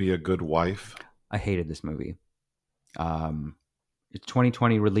 How to Be a Good Wife. I hated this movie. It's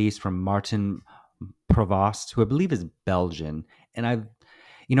 2020 release from Martin Provost, who I believe is Belgian, and I've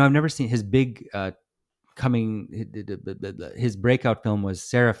never seen his big his breakout film was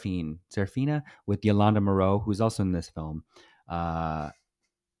Serafina with Yolanda Moreau, who's also in this film.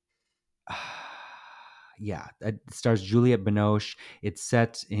 It stars Juliette Binoche. It's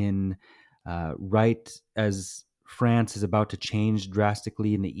set in right as France is about to change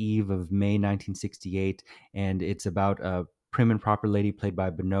drastically in the eve of May 1968, and it's about a prim and proper lady played by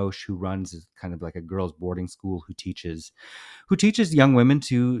Binoche who runs kind of like a girls' boarding school who teaches young women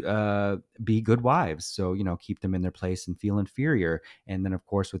to be good wives. So, keep them in their place and feel inferior. And then, of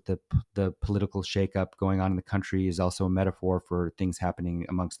course, with the political shakeup going on in the country is also a metaphor for things happening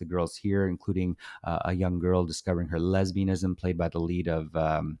amongst the girls here, including a young girl discovering her lesbianism, played by the lead of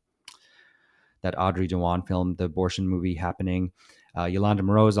that Audrey Diwan film, the abortion movie Happening. Yolanda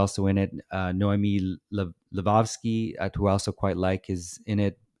Moreau is also in it. Noemi Lvovsky, who I also quite like, is in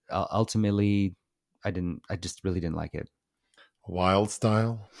it. Ultimately, I just really didn't like it. Wild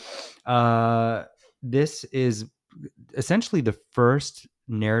Style. This is essentially the first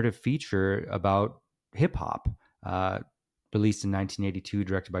narrative feature about hip hop. Released in 1982,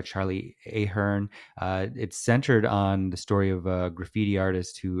 directed by Charlie Ahern. It's centered on the story of a graffiti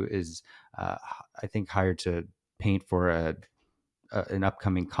artist who is, I think, hired to paint for an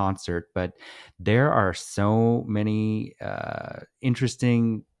upcoming concert. But there are so many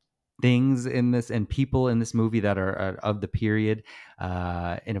interesting things in this and people in this movie that are of the period.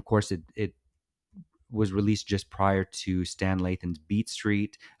 And of course, it was released just prior to Stan Lathan's Beat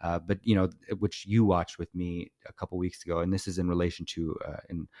Street, but which you watched with me a couple weeks ago, and this is in relation to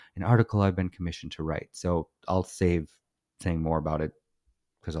an article I've been commissioned to write. So I'll save saying more about it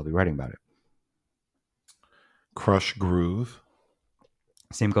because I'll be writing about it. Crush Groove.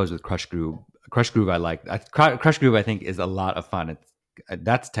 Same goes with Crush Groove. Crush Groove I like. Crush Groove I think is a lot of fun.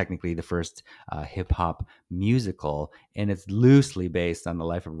 That's technically the first hip hop musical, and it's loosely based on the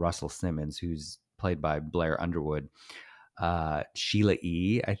life of Russell Simmons, who's played by Blair Underwood. Sheila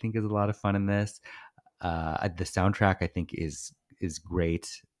E., I think, is a lot of fun in this. The soundtrack, I think, is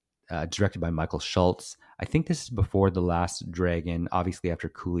great. Directed by Michael Schultz. I think this is before The Last Dragon, obviously after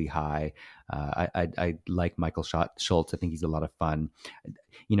Cooley High. I like Michael Schultz. I think he's a lot of fun.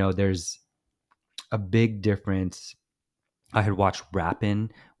 There's a big difference. I had watched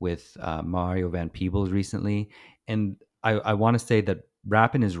Rappin' with Mario Van Peebles recently, and I want to say that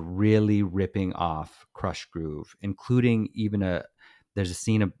Rappin' is really ripping off Crush Groove, including even there's a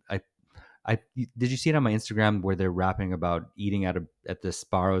scene of Did you see it on my Instagram where they're rapping about eating at the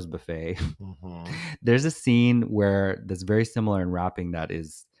Sparrows buffet? Mm-hmm. There's a scene where that's very similar in rapping that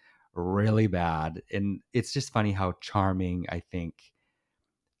is really bad, and it's just funny how charming I think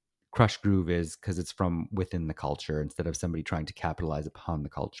Crush Groove is because it's from within the culture instead of somebody trying to capitalize upon the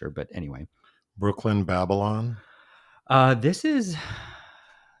culture. But anyway, Brooklyn Babylon. this is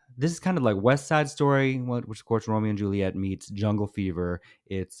kind of like West Side Story, which of course Romeo and Juliet meets Jungle Fever.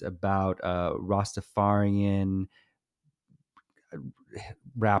 It's about a Rastafarian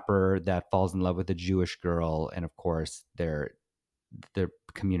rapper that falls in love with a Jewish girl, and of course their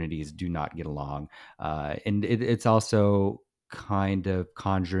communities do not get along, and it's also kind of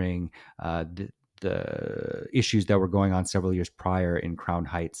conjuring the issues that were going on several years prior in Crown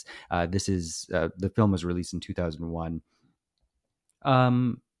Heights. This is the film was released in 2001.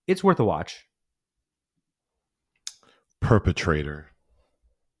 It's worth a watch. Perpetrator.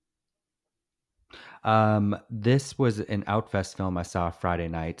 This was an Outfest film I saw Friday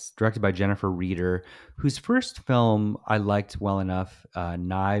night, directed by Jennifer Reeder, whose first film I liked well enough,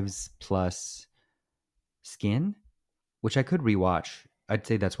 Knives Plus Skin, which I could rewatch. I'd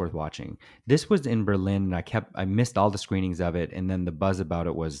say that's worth watching. This was in Berlin, and I missed all the screenings of it, and then the buzz about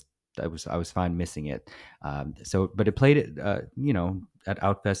it was I was fine missing it. But it played it, at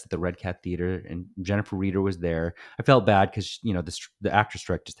Outfest at the Red Cat Theater, and Jennifer Reeder was there. I felt bad because the actor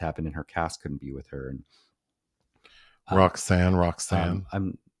strike just happened, and her cast couldn't be with her. And Roxanne.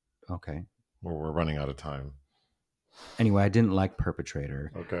 I'm okay. We're running out of time. Anyway, I didn't like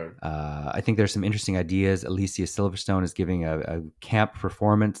Perpetrator. Okay. I think there's some interesting ideas. Alicia Silverstone is giving a camp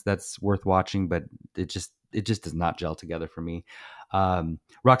performance that's worth watching, but it just does not gel together for me.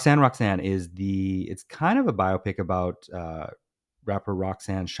 Roxanne is it's kind of a biopic about rapper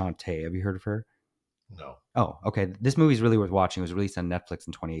Roxanne Shante. Have you heard of her? No. Oh, okay. This movie is really worth watching. It was released on Netflix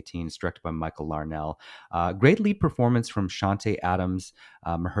in 2018. It's directed by Michael Larnell. Great lead performance from Shantae Adams,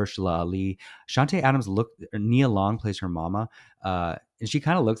 Mahershala Ali. Shantae Adams Nia Long plays her mama, and she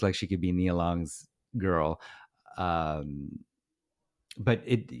kind of looks like she could be Nia Long's girl. But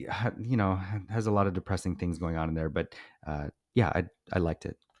it, has a lot of depressing things going on in there. But I liked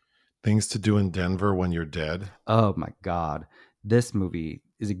it. Things to Do in Denver When You're Dead. Oh my God. This movie,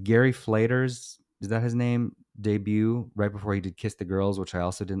 is it Gary Flater's? Is that his name? Debut right before he did Kiss the Girls, which I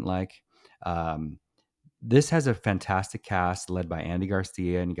also didn't like. This has a fantastic cast led by Andy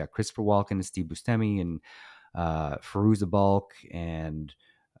Garcia, and you got Christopher Walken and Steve Buscemi and Fairuza Balk and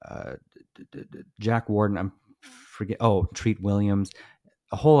Jack Warden. Treat Williams.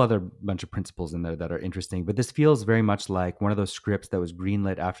 A whole other bunch of principles in there that are interesting. But this feels very much like one of those scripts that was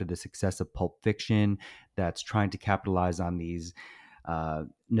greenlit after the success of Pulp Fiction, that's trying to capitalize on these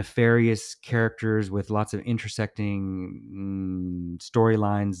nefarious characters with lots of intersecting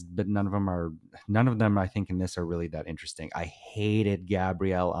storylines, but none of them I think in this are really that interesting. I hated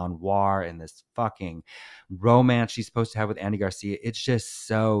Gabrielle Anwar in this fucking romance she's supposed to have with Andy Garcia. It's just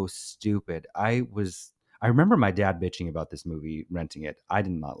so stupid. I remember my dad bitching about this movie, renting it. I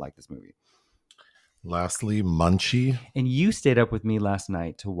did not like this movie. Lastly, Munchie. And you stayed up with me last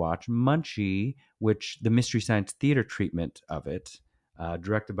night to watch Munchie, which the Mystery Science Theater treatment of it,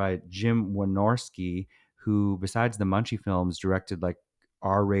 directed by Jim Wynorski, who, besides the Munchie films, directed like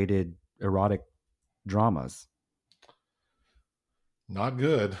R-rated erotic dramas. Not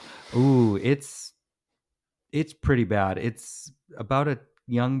good. Ooh, it's pretty bad. It's about a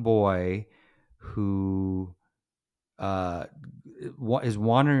young boy who is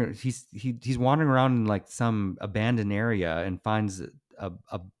wandering. He's wandering around in like some abandoned area and finds a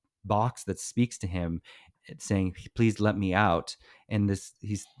box that speaks to him, saying, "Please let me out." And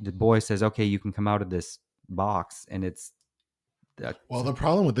the boy says, "Okay, you can come out of this box." And it's well, the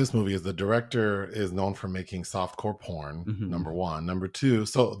problem with this movie is the director is known for making softcore porn. Mm-hmm. Number one. Number two,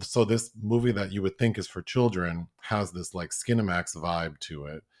 so this movie that you would think is for children has this like Skinamax vibe to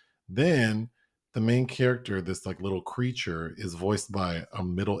it. Then the main character, this like little creature, is voiced by a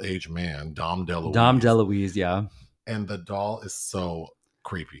middle-aged man, Dom DeLuise. Dom DeLuise, yeah. And the doll is so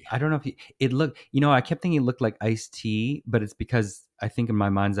creepy. I don't know if it looked, I kept thinking it looked like Ice-T, but it's because I think in my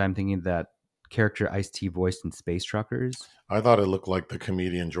mind's eye, I'm thinking that character Ice-T voiced in Space Truckers. I thought it looked like the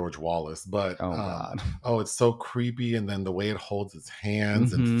comedian George Wallace, but oh God, it's so creepy. And then the way it holds its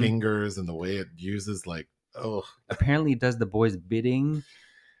hands and fingers, and the way it uses apparently it does the boy's bidding.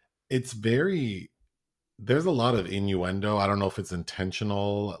 It's there's a lot of innuendo. I don't know if it's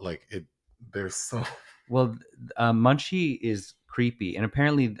intentional. Munchie is creepy, and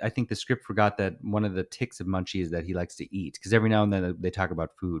apparently I think the script forgot that one of the tics of Munchie is that he likes to eat, because every now and then they talk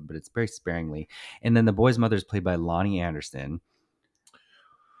about food, but it's very sparingly. And then the boy's mother is played by Lonnie Anderson.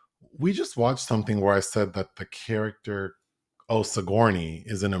 we just watched something where I said that the character, Sigourney,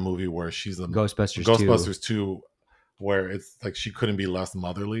 is in a movie where she's a Ghostbusters 2, where it's like she couldn't be less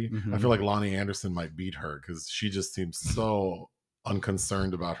motherly. Mhm. I feel like Lonnie Anderson might beat her because she just seems so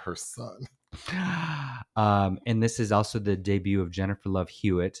unconcerned about her son. And this is also the debut of Jennifer Love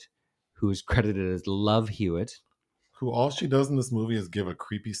Hewitt, who is credited as Love Hewitt. Who all she does in this movie is give a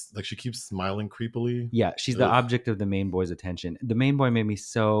creepy, like she keeps smiling creepily. Yeah, she's the object of the main boy's attention. The main boy made me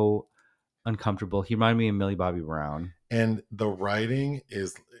so uncomfortable. He reminded me of Millie Bobby Brown. And the writing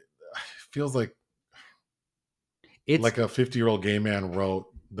feels like It's like a 50-year-old gay man wrote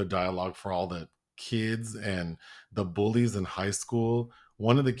the dialogue for all the kids and the bullies in high school.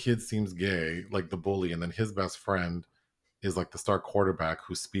 One of the kids seems gay, like the bully, and then his best friend is like the star quarterback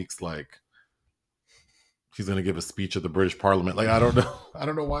who speaks like he's going to give a speech at the British Parliament. Like I don't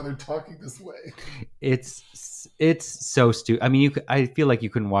know why they're talking this way. It's so stupid. I mean, I feel like you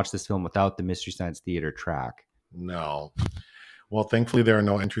couldn't watch this film without the Mystery Science Theater track. No. Well, thankfully there are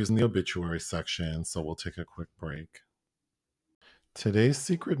no entries in the obituary section, so we'll take a quick break. Today's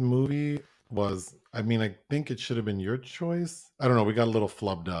secret movie was, I mean, I think it should have been your choice. I don't know. We got a little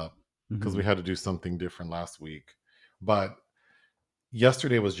flubbed up because we had to do something different last week. But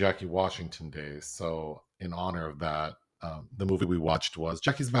yesterday was Jackie Washington Day. So in honor of that, the movie we watched was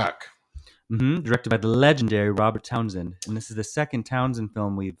Jackie's Back. Directed by the legendary Robert Townsend. And this is the second Townsend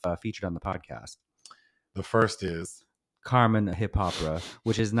film we've featured on the podcast. The first is Carmen, a hip opera,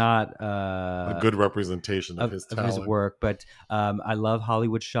 which is not a good representation of his talent. Of his work. But I love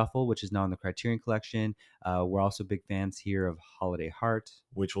Hollywood Shuffle, which is now in the Criterion Collection. We're also big fans here of Holiday Heart,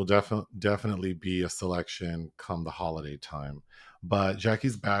 which will definitely be a selection come the holiday time. But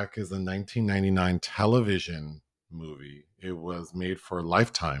Jackie's Back is a 1999 television movie. It was made for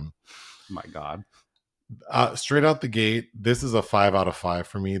Lifetime. My God. Straight out the gate, this is a 5 out of 5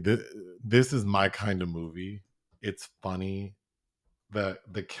 for me. This is my kind of movie. It's funny.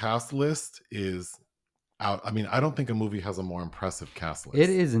 The cast list is out. I mean, I don't think a movie has a more impressive cast list.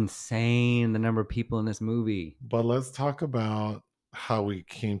 It is insane, the number of people in this movie. But let's talk about how we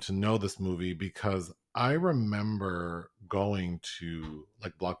came to know this movie, because I remember going to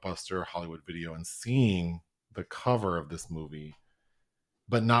like Blockbuster, Hollywood Video, and seeing the cover of this movie,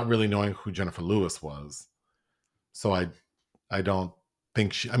 but not really knowing who Jennifer Lewis was. So I don't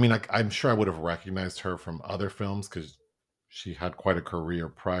think she, I mean, I'm sure I would have recognized her from other films because she had quite a career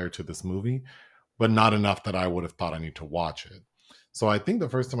prior to this movie, but not enough that I would have thought I need to watch it. So I think the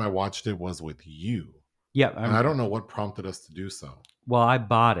first time I watched it was with you. Yeah. And I don't know what prompted us to do so. Well, I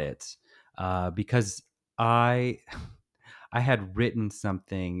bought it because I had written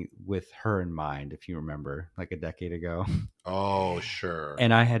something with her in mind, if you remember, like a decade ago. Oh, sure.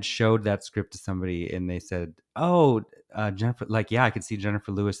 And I had showed that script to somebody and they said, oh, Jennifer, like, yeah, I could see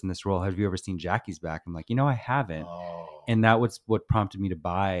Jennifer Lewis in this role. Have you ever seen Jackie's Back? I'm like, I haven't. Oh. And that was what prompted me to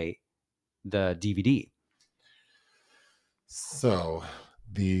buy the DVD. So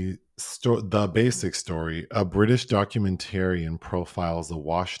the basic story: a British documentarian profiles a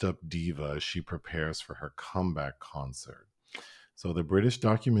washed-up diva as she prepares for her comeback concert. So the British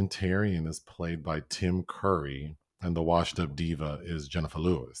documentarian is played by Tim Curry, and the washed-up diva is Jennifer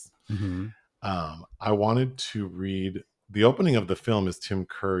Lewis. Mm-hmm. I wanted to read the opening of the film is Tim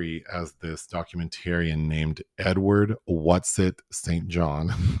Curry as this documentarian named Edward Whatsit St.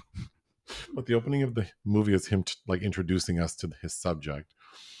 John. But the opening of the movie is him introducing us to his subject.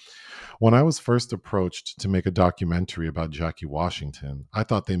 When I was first approached to make a documentary about Jackie Washington, I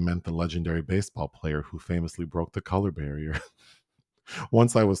thought they meant the legendary baseball player who famously broke the color barrier.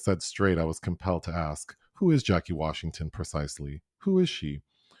 Once I was set straight, I was compelled to ask, who is Jackie Washington precisely? Who is she?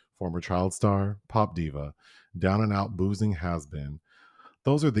 Former child star, pop diva, down and out boozing has-been.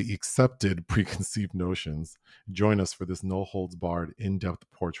 Those are the accepted preconceived notions. Join us for this no-holds-barred, in-depth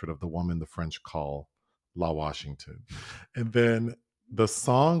portrait of the woman the French call La Washington. And then the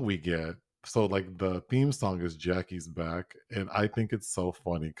song we get, so like the theme song is Jackie's Back, and I think it's so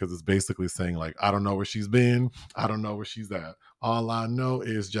funny because it's basically saying like, I don't know where she's been, I don't know where she's at. All I know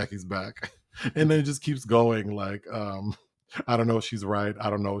is Jackie's back. And then it just keeps going like, I don't know if she's right, I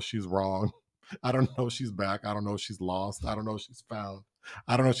don't know if she's wrong, I don't know if she's back, I don't know if she's lost, I don't know if she's found,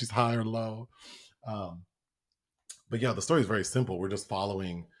 I don't know if she's high or low. But yeah, the story is very simple. We're just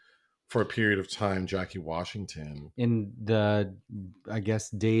following for a period of time Jackie Washington in the, I guess,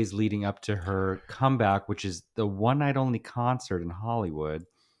 days leading up to her comeback, which is the one night only concert in Hollywood.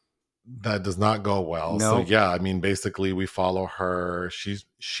 That does not go well. Nope. So yeah, I mean, basically we follow her.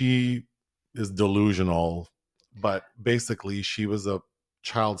 She is delusional, but basically she was a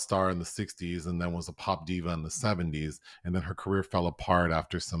child star in the 60s and then was a pop diva in the 70s. And then her career fell apart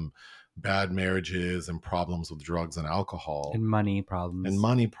after some bad marriages and problems with drugs and alcohol. And money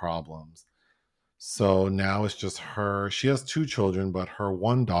problems. So now it's just her. She has 2 children, but her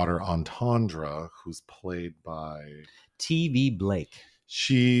one daughter, Entendre, who's played by TV Blake.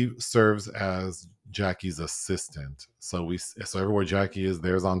 She serves as Jackie's assistant. So everywhere Jackie is,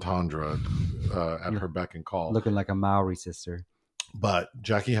 there's Entendre at her beck and call. Looking like a Maori sister. But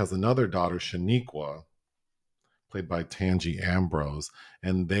Jackie has another daughter, Shaniqua, played by Tangi Ambrose,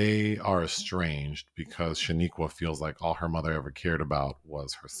 and they are estranged because Shaniqua feels like all her mother ever cared about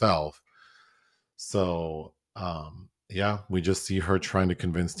was herself. So, we just see her trying to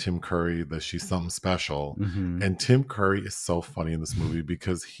convince Tim Curry that she's something special. Mm-hmm. And Tim Curry is so funny in this movie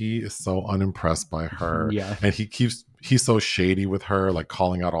because he is so unimpressed by her. Yeah. And he's so shady with her, like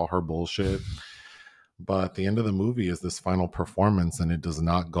calling out all her bullshit. But at the end of the movie is this final performance, and it does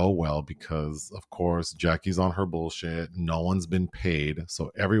not go well because, of course, Jackie's on her bullshit. No one's been paid.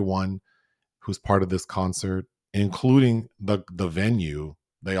 So everyone who's part of this concert, including the venue,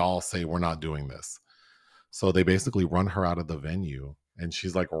 they all say, we're not doing this. So they basically run her out of the venue, and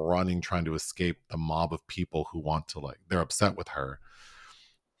she's like running, trying to escape the mob of people who want to, like, they're upset with her.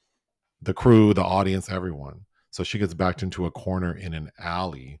 The crew, the audience, everyone. So she gets backed into a corner in an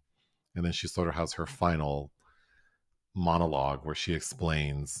alley, and then she sort of has her final monologue where she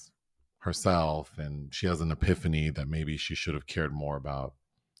explains herself, and she has an epiphany that maybe she should have cared more about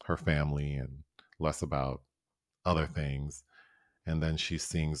her family and less about other things. And then she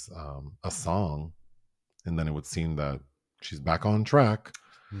sings a song, and then it would seem that she's back on track.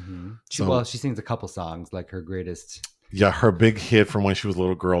 Mm-hmm. So, she sings a couple songs, like her greatest. Yeah, her big hit from when she was a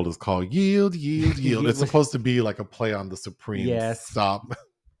little girl is called Yield, Yield, Yield. It's supposed to be like a play on the Supreme Stop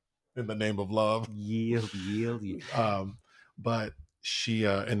in the Name of Love. Yield, yield, yield. But she,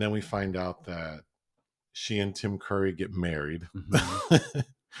 and then we find out that she and Tim Curry get married. Mm-hmm.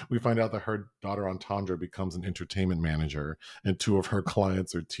 We find out that her daughter Entendre becomes an entertainment manager, and 2 of her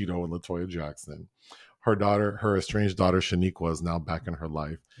clients are Tito and LaToya Jackson. Her estranged daughter Shaniqua is now back in her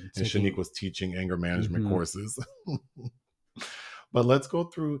life, and Shaniqua's teaching anger management courses. But let's go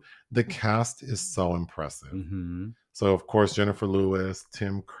through. The cast is so impressive. Mm-hmm. So, of course, Jennifer Lewis,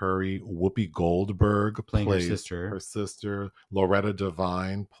 Tim Curry, Whoopi Goldberg plays her sister. Loretta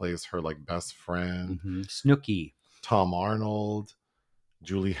Devine plays her like best friend. Mm-hmm. Snooki. Tom Arnold,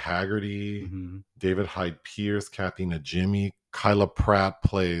 Julie Haggerty, David Hyde Pierce, Kathy Najimy. Kyla Pratt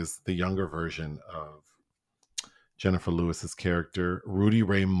plays the younger version of Jennifer Lewis's character. Rudy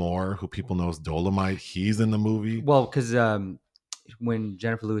Ray Moore, who people know as Dolomite, he's in the movie. Well, because when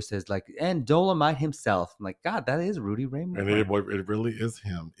Jennifer Lewis says, like, and Dolomite himself, I'm like, God, that is Rudy Ray Moore. And it really is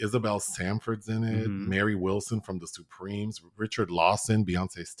him. Isabel Sanford's in it. Mary Wilson from The Supremes. Richard Lawson,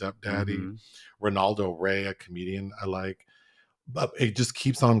 Beyonce's stepdaddy. Ronaldo Ray, a comedian I like. But it just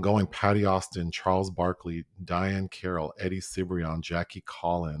keeps on going. Patty Austin, Charles Barkley, Diane Carroll, Eddie Cibrian, Jackie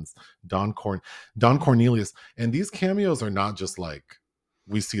Collins, Don Cornelius. And these cameos are not just like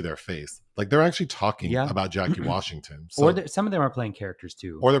we see their face. Like they're actually talking about Jackie Washington. So, or some of them are playing characters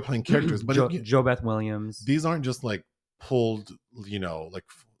too. Or they're playing characters. But Jo Beth Williams. These aren't just like pulled,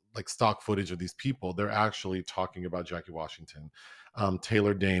 like stock footage of these people. They're actually talking about Jackie Washington.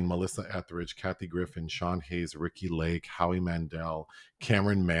 Taylor Dane, Melissa Etheridge, Kathy Griffin, Sean Hayes, Ricky Lake, Howie Mandel,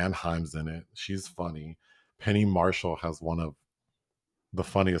 Cameron Manheim's in it. She's funny. Penny Marshall has one of the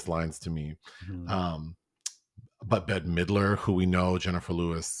funniest lines to me. But Bette Midler, who we know Jennifer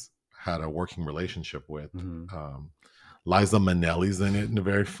Lewis had a working relationship with. Liza Minnelli's in it in a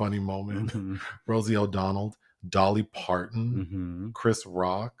very funny moment. Rosie O'Donnell, Dolly Parton, Chris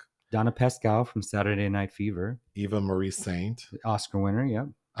Rock. Donna Pescow from Saturday Night Fever. Eva Marie Saint. Oscar winner, yep.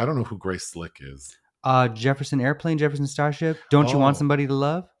 I don't know who Grace Slick is. Jefferson Airplane, Jefferson Starship. Don't You Want Somebody to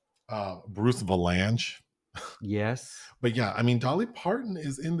Love? Bruce Valanche. Yes. But yeah, I mean, Dolly Parton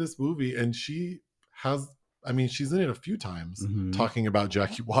is in this movie, and she's in it a few times talking about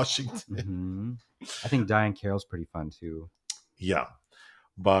Jackie Washington. I think Diane Carroll's pretty fun too. Yeah.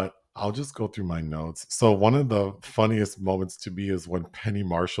 But I'll just go through my notes. So one of the funniest moments to me is when Penny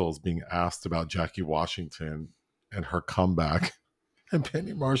Marshall is being asked about Jackie Washington and her comeback. And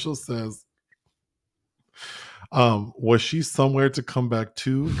Penny Marshall says, was she somewhere to come back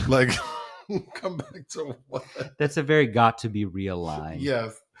to? Like, come back to what? That's a very got to be real line.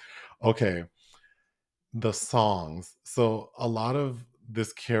 Yes. Okay. The songs. So a lot of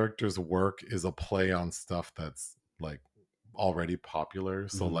this character's work is a play on stuff that's like already popular.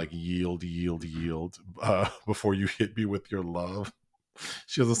 So like yield, yield, yield, before you hit me with your love.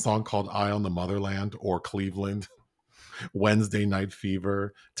 She has a song called Eye on the Motherland or Cleveland. Wednesday Night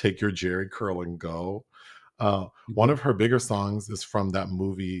Fever, Take Your Jerry Curl and Go. One of her bigger songs is from that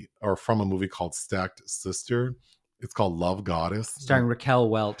movie, or from a movie called Stacked Sister. It's called Love Goddess. Starring Raquel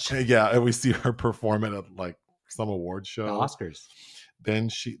Welch. Yeah, and we see her perform it at like some award show. The Oscars. Then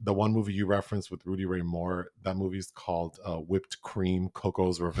the one movie you referenced with Rudy Ray Moore, that movie's called Whipped Cream,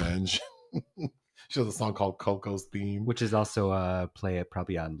 Coco's Revenge. She has a song called Coco's Theme. Which is also a play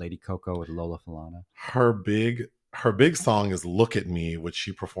probably on Lady Coco with Lola Falana. Her big song is Look at Me, which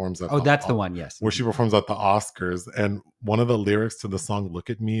she performs at that's the one, yes. Where she performs at the Oscars. And one of the lyrics to the song Look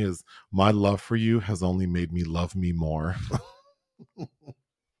at Me is, my love for you has only made me love me more.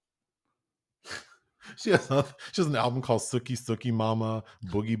 She has an album called Sookie Sookie Mama,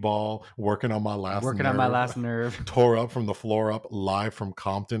 Boogie Ball, Working on My Last Nerve. Tore Up from the Floor Up, Live from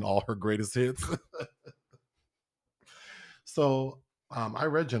Compton, all her greatest hits. So I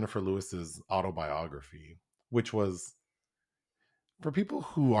read Jennifer Lewis's autobiography, which was, for people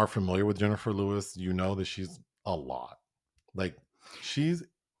who are familiar with Jennifer Lewis, you know that she's a lot. Like she's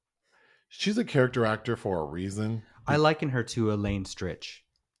a character actor for a reason. I liken her to Elaine Stritch.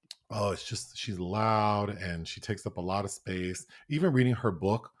 Oh, it's just, she's loud and she takes up a lot of space. Even reading her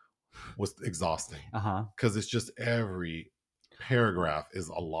book was exhausting. Because it's just every paragraph is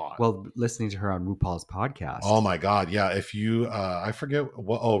a lot. Well, listening to her on RuPaul's podcast. Oh my God. Yeah. If you, I forget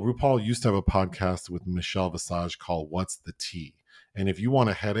what, RuPaul used to have a podcast with Michelle Visage called What's the Tea? And if you want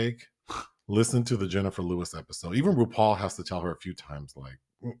a headache, listen to the Jennifer Lewis episode. Even RuPaul has to tell her a few times, like,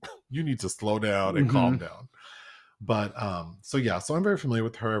 you need to slow down and calm down. But so I'm very familiar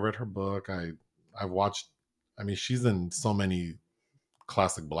with her. I read her book. I've watched, I mean, she's in so many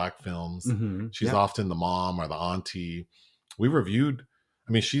classic Black films. She's often the mom or the auntie. We reviewed,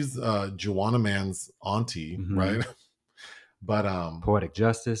 I mean, she's Juana Man's auntie, right? But Poetic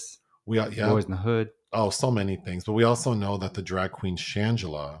Justice. Boys in the Hood. Oh, so many things. But we also know that the drag queen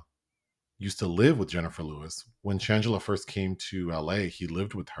Shangela used to live with Jennifer Lewis. When Shangela first came to LA, he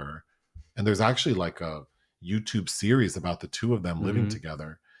lived with her. And there's actually like a YouTube series about the two of them living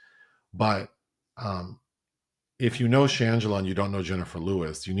together. But if you know Shangela and you don't know Jennifer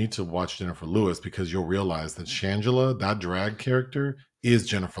Lewis, you need to watch Jennifer Lewis, because you'll realize that Shangela, that drag character, is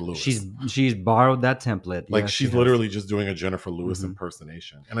Jennifer Lewis. She's borrowed that template. Like she's literally just doing a Jennifer Lewis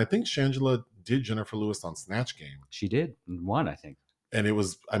impersonation. And I think Shangela did Jennifer Lewis on Snatch Game. She did. One, I think. And it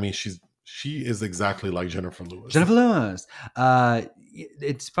was, I mean, she is exactly like Jennifer Lewis. Jennifer Lewis.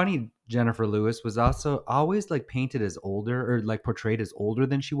 It's funny. Jennifer Lewis was also always like painted as older, or like portrayed as older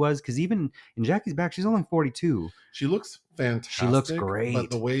than she was. Because even in Jackie's Back, she's only 42. She looks fantastic. She looks great. But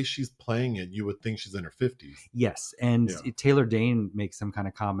the way she's playing it, you would think she's in her 50s. Yes. And Taylor Dayne makes some kind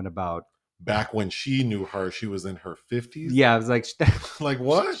of comment about, back when she knew her, she was in her 50s. Yeah, I was like, like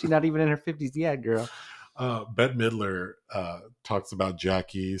what? She's not even in her 50s yet, girl. Bette Midler talks about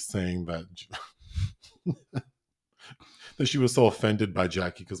Jackie, saying that that she was so offended by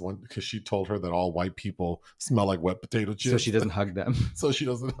Jackie because she told her that all white people smell like wet potato chips. So she doesn't hug them.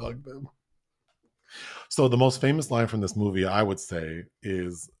 So the most famous line from this movie, I would say,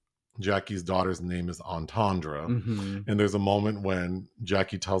 is Jackie's daughter's name is Entendre. And there's a moment when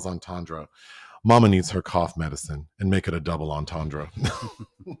Jackie tells Entendre, Mama needs her cough medicine, and make it a double entendre.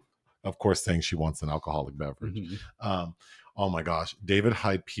 Of course, saying she wants an alcoholic beverage. Oh my gosh. David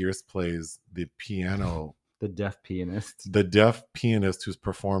Hyde Pierce plays the piano. The deaf pianist. The deaf pianist who's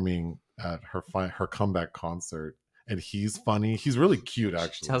performing at her comeback concert. And he's funny. He's really cute,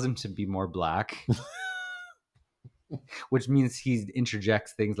 actually. She tells him to be more black. Which means he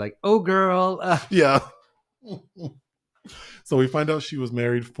interjects things like, oh, girl. Yeah. So we find out she was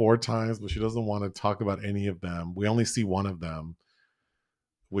married 4 times, but she doesn't want to talk about any of them. We only see one of them,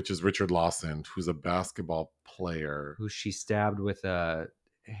 which is Richard Lawson, who's a basketball player. Who she stabbed with a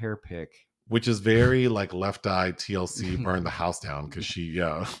hair pick. Which is very like Left Eye, TLC, burn the house down, because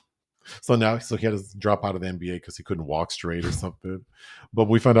So he had to drop out of the NBA because he couldn't walk straight or something. But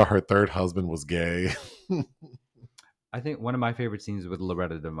we found out her third husband was gay. I think one of my favorite scenes with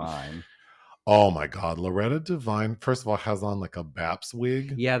Loretta Devine. Oh my God. Loretta Devine, first of all, has on like a Baps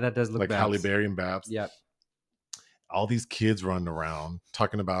wig. Yeah, that does look like Halle Berry and Baps. Yep. All these kids running around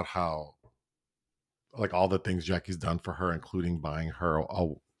talking about how, like, all the things Jackie's done for her, including buying her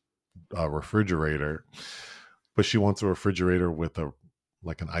a refrigerator. But she wants a refrigerator with an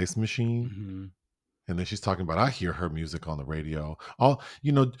ice machine. And then she's talking about, I hear her music on the radio.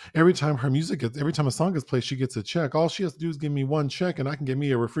 Every time a song gets played, she gets a check. All she has to do is give me one check, and I can get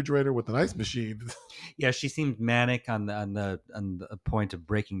me a refrigerator with an ice machine. Yeah, she seems manic on the point of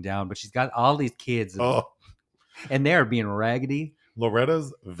breaking down, but she's got all these kids, and they are being raggedy.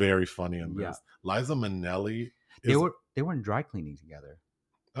 Loretta's very funny in this. Yeah. Liza Minnelli They were in dry cleaning together.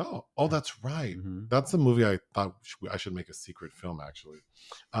 Oh, that's right. Mhm. That's the movie I thought I should make a secret film, actually.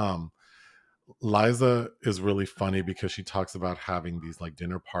 Liza is really funny because she talks about having these like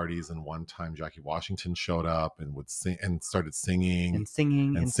dinner parties, and one time Jackie Washington showed up and would sing and started singing And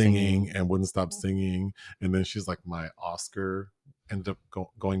singing and singing and wouldn't stop singing. And then she's like, my Oscar ended up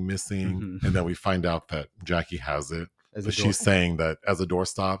going missing. Mhm. And then we find out that Jackie has it. As a But she's saying that as a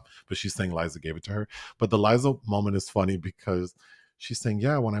doorstop, but she's saying Liza gave it to her. But the Liza moment is funny because she's saying,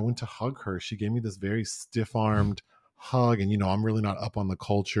 yeah, when I went to hug her, she gave me this very stiff-armed hug. And, you know, I'm really not up on the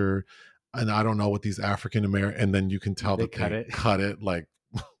culture. And I don't know what these African American, and then you can tell They that they cut it like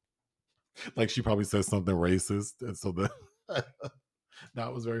she probably says something racist. And so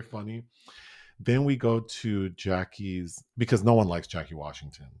that was very funny. Then we go to Jackie's, because no one likes Jackie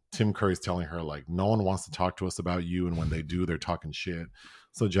Washington. Tim Curry's telling her, like, no one wants to talk to us about you. And when they do, they're talking shit.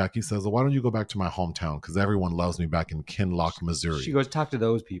 So Jackie says, well, why don't you go back to my hometown? Because everyone loves me back in Kinloch, Missouri. She goes, talk to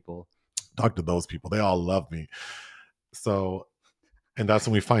those people. Talk to those people. They all love me. So, and that's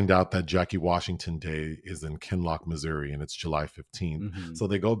when we find out that Jackie Washington Day is in Kinloch, Missouri, and it's July 15th. Mhm. So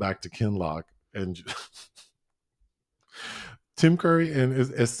they go back to Kinloch, and Tim Curry, and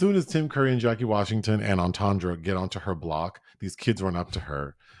as soon as Tim Curry and Jackie Washington and Entendre get onto her block, these kids run up to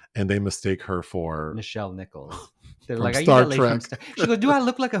her, and they mistake her for Nichelle Nichols. They're From like, are Star you that lady from Trek. Star? She goes, do I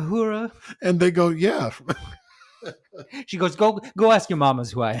look like a hura? And they go, yeah. She goes, go ask your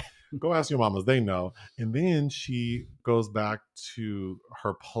mamas who I am. Go ask your mamas. They know. And then she goes back to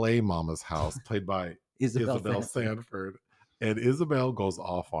her play mama's house, played by Isabel Sanford. And Isabel goes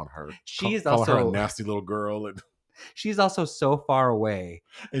off on her. She is calling her also a nasty little girl. And she's also so far away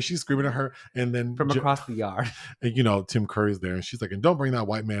she's screaming at her. And then from across the yard. And, you know, Tim Curry's there. And she's like, and don't bring that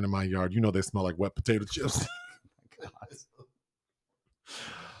white man in my yard. You know they smell like wet potato chips.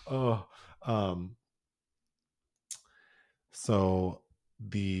 Oh, so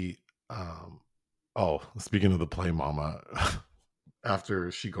the speaking of the play mama,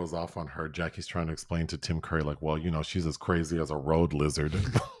 after she goes off on her, Jackie's trying to explain to Tim Curry, like, well, you know, she's as crazy as a road lizard.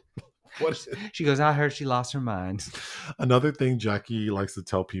 What is it? She goes, I heard she lost her mind. Another thing Jackie likes to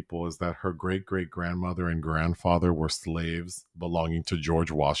tell people is that her great-great-grandmother and grandfather were slaves belonging to George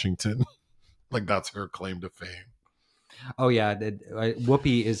Washington. Like, that's her claim to fame. Oh yeah,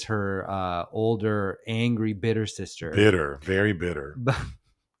 Whoopi is her older, angry, bitter sister. Bitter, very bitter.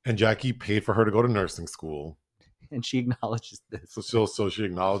 And Jackie paid for her to go to nursing school, and she acknowledges this. So she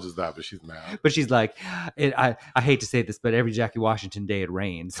acknowledges that, but she's mad. But she's like, I hate to say this, but every Jackie Washington Day it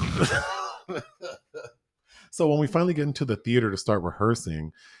rains. So when we finally get into the theater to start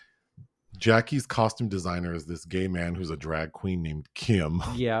rehearsing, Jackie's costume designer is this gay man who's a drag queen named Kim.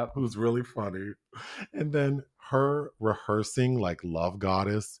 Yeah. Who's really funny. And then her rehearsing like Love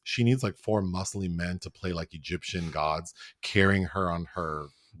Goddess, she needs like 4 muscly men to play like Egyptian gods, carrying her on her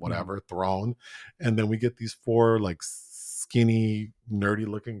whatever throne. And then we get these 4 like skinny, nerdy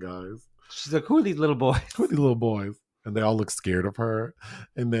looking guys. She's like, who are these little boys? Who are these little boys? And they all look scared of her.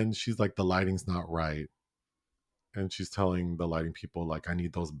 And then she's like, the lighting's not right. And she's telling the lighting people, like, I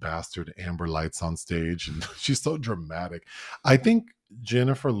need those bastard amber lights on stage. And she's so dramatic. I think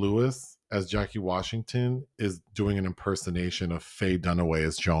Jennifer Lewis as Jackie Washington is doing an impersonation of Faye Dunaway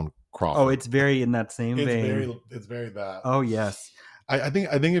as Joan Crawford. Oh, it's very in that same vein. It's very that. Oh, yes. I think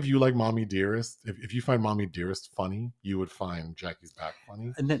if you like Mommy Dearest, if you find Mommy Dearest funny, you would find Jackie's Back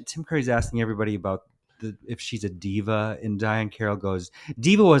funny. And then Tim Curry's asking everybody about if she's a diva, and Diane Carroll goes,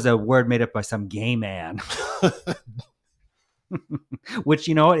 diva was a word made up by some gay man. Which,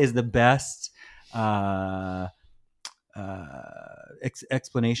 you know, is the best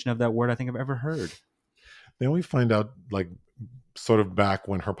explanation of that word I think I've ever heard. Then we find out, like, sort of back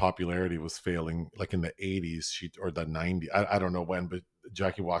when her popularity was failing, like in the 80s or the 90s, I don't know when, but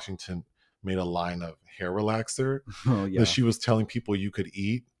Jackie Washington made a line of hair relaxer that she was telling people you could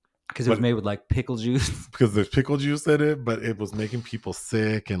eat. Because it was made with like pickle juice. Because there's pickle juice in it, but it was making people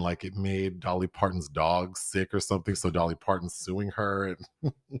sick, and like it made Dolly Parton's dog sick or something. So Dolly Parton's suing her.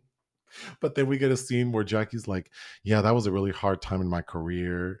 And but then we get a scene where Jackie's like, yeah, that was a really hard time in my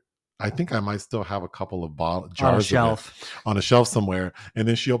career. I think I might still have a couple of jars on a shelf somewhere. And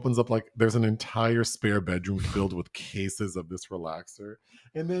then she opens up, like, there's an entire spare bedroom filled with cases of this relaxer.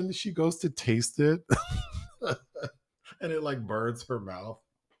 And then she goes to taste it. And it like burns her mouth.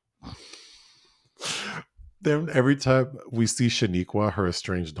 Then every time we see Shaniqua, her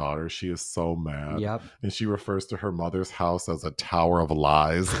estranged daughter, she is so mad. Yep. And she refers to her mother's house as a tower of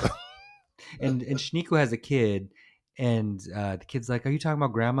lies. and Shaniqua has a kid, and the kid's like, are you talking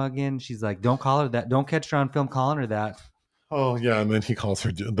about grandma again? She's like, don't call her that. Don't catch her on film calling her that. Oh yeah, and then he calls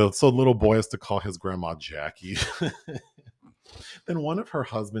her. So the little boy has to call his grandma Jackie. Then one of her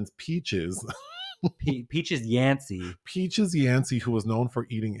husbands, Peaches, Peaches Yancey. Peaches Yancey, who was known for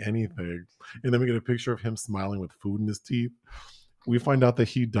eating anything, and then we get a picture of him smiling with food in his teeth. We find out that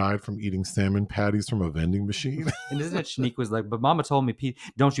he died from eating salmon patties from a vending machine. And isn't it Shanique was like, but Mama told me,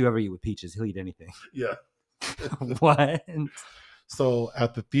 don't you ever eat with Peaches? He'll eat anything. Yeah. What? So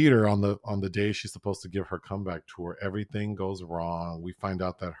at the theater on the day she's supposed to give her comeback tour, everything goes wrong. We find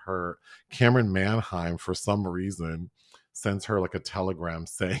out that her Cameron Manheim, for some reason, sends her like a telegram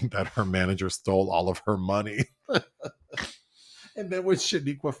saying that her manager stole all of her money. And then when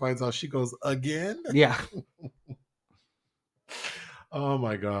Shaniqua finds out, she goes, again? Yeah. Oh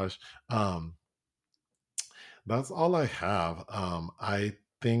my gosh. That's all I have. I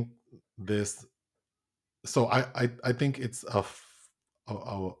think this. So I think it's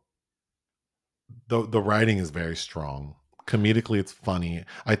the writing is very strong. Comedically, it's funny.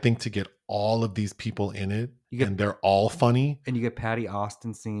 I think to get all of these people in it, and they're all funny, and you get Patty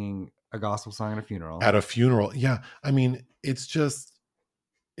Austin singing a gospel song at a funeral. At a funeral, yeah. I mean, it's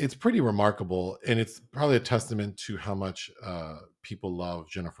pretty remarkable, and it's probably a testament to how much people love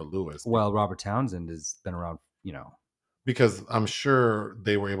Jennifer Lewis. Well, Robert Townsend has been around, because I'm sure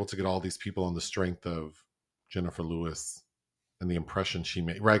they were able to get all these people on the strength of Jennifer Lewis and the impression she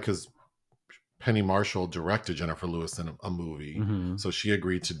made, right? Because Penny Marshall directed Jennifer Lewis in a movie, so she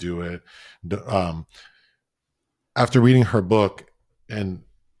agreed to do it. After reading her book, and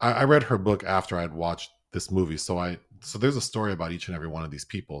I read her book after I'd watched this movie, so there's a story about each and every one of these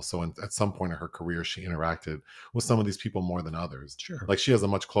people. So at some point in her career, she interacted with some of these people more than others. Sure. Like she has a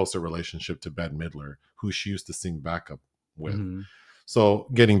much closer relationship to Bette Midler, who she used to sing backup with. So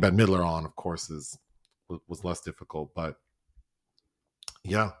getting Bette Midler on, of course, was less difficult. But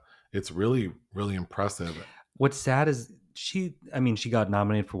yeah, it's really, really impressive. What's sad is she got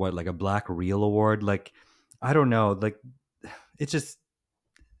nominated for what, like a Black Reel Award? Like, I don't know. Like, it's just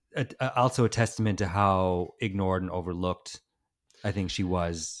also a testament to how ignored and overlooked I think she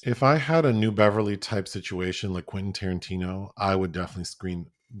was. If I had a New Beverly type situation like Quentin Tarantino, I would definitely screen.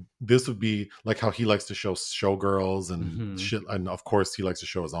 This would be like how he likes to show Showgirls and shit. And of course, he likes to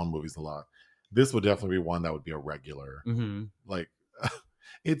show his own movies a lot. This would definitely be one that would be a regular. Like,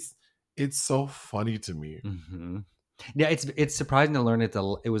 it's so funny to me. Yeah, it's surprising to learn it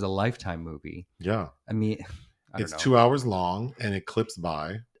was a Lifetime movie. Yeah. I mean, it's 2 hours long and it clips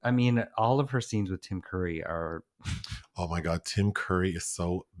by. I mean, all of her scenes with Tim Curry are... Oh my God, Tim Curry is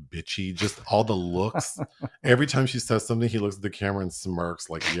so bitchy. Just all the looks. Every time she says something, he looks at the camera and smirks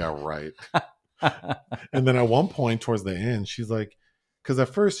like, yeah, right. And then at one point towards the end, she's like, because at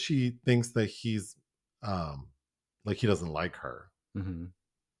first she thinks that he's like he doesn't like her. And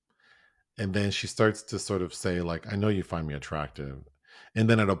then she starts to sort of say like, I know you find me attractive. And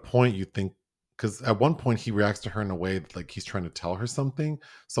then at a point you think, because at one point he reacts to her in a way that, like, he's trying to tell her something.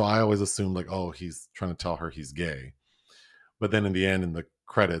 So I always assume like, oh, he's trying to tell her he's gay. But then in the end, in the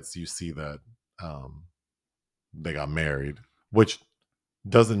credits, you see that they got married, which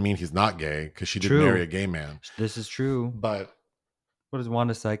doesn't mean he's not gay, because she did marry a gay man. This is true. But what is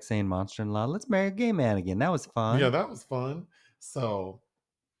Wanda Sykes saying, Monster in Law? Let's marry a gay man again. That was fun. Yeah, that was fun. So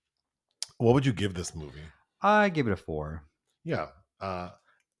what would you give this movie? I give it a 4. Yeah.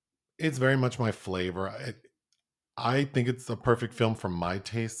 It's very much my flavor. I think it's a perfect film for my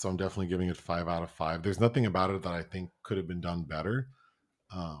taste, so I'm definitely giving it 5 out of 5. There's nothing about it that I think could have been done better.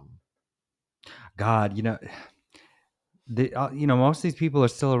 God, most of these people are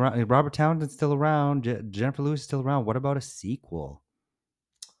still around. Robert Townsend's still around. Jennifer Lewis is still around. What about a sequel?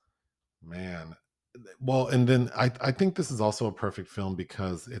 Man. Well, and then I think this is also a perfect film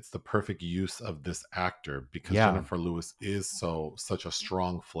because it's the perfect use of this actor, because Jennifer Lewis is such a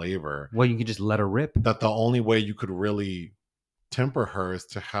strong flavor. Well, you can just let her rip. That the only way you could really temper her is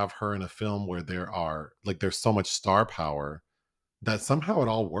to have her in a film where there's so much star power that somehow it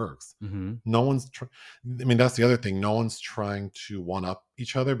all works. No one's that's the other thing. No one's trying to one up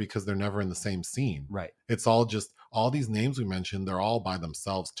each other because they're never in the same scene. Right. It's all just all these names we mentioned, they're all by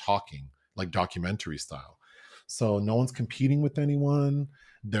themselves talking, like documentary style. So no one's competing with anyone.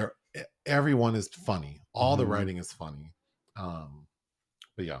 Everyone is funny. All the writing is funny.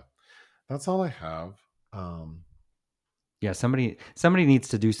 But yeah, that's all I have. Yeah, somebody needs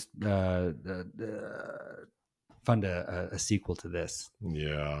to do fund a sequel to this.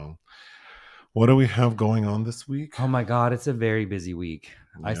 Yeah. What do we have going on this week? Oh my God, it's a very busy week.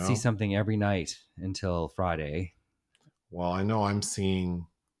 Yeah. I see something every night until Friday. Well, I know I'm seeing...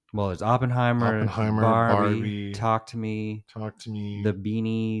 Well, there's Oppenheimer, Barbie, Talk to Me, The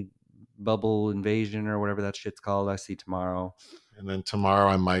Beanie Bubble Invasion or whatever that shit's called. I see tomorrow. And then tomorrow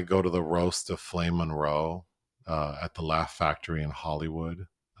I might go to the roast of Flame Monroe at the Laugh Factory in Hollywood.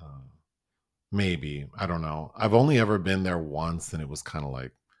 Maybe. I don't know. I've only ever been there once, and it was kind of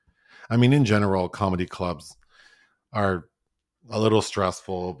like, I mean, in general, comedy clubs are a little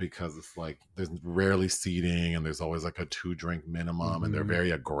stressful because it's like there's rarely seating and there's always like a 2-drink minimum, and they're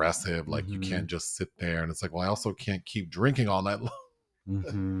very aggressive. Like you can't just sit there, and it's like, well, I also can't keep drinking all night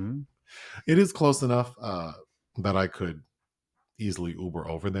long. It is close enough that I could easily Uber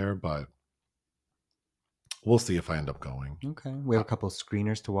over there, but we'll see if I end up going. Okay. We have a couple of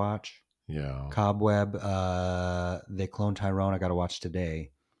screeners to watch. Yeah. Cobweb, They Clone Tyrone, I got to watch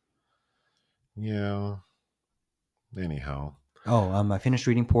today. Yeah. Anyhow. Oh, I finished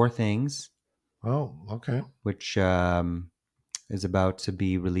reading Poor Things. Oh, okay. Which is about to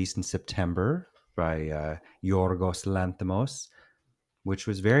be released in September by Yorgos Lanthimos, which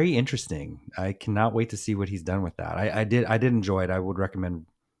was very interesting. I cannot wait to see what he's done with that. I did enjoy it. I would recommend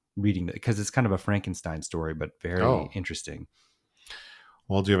reading it because it's kind of a Frankenstein story, but very interesting.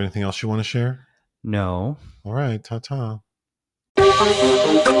 Well, do you have anything else you want to share? No. All right. Ta-ta.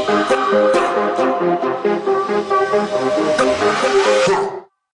 Ha!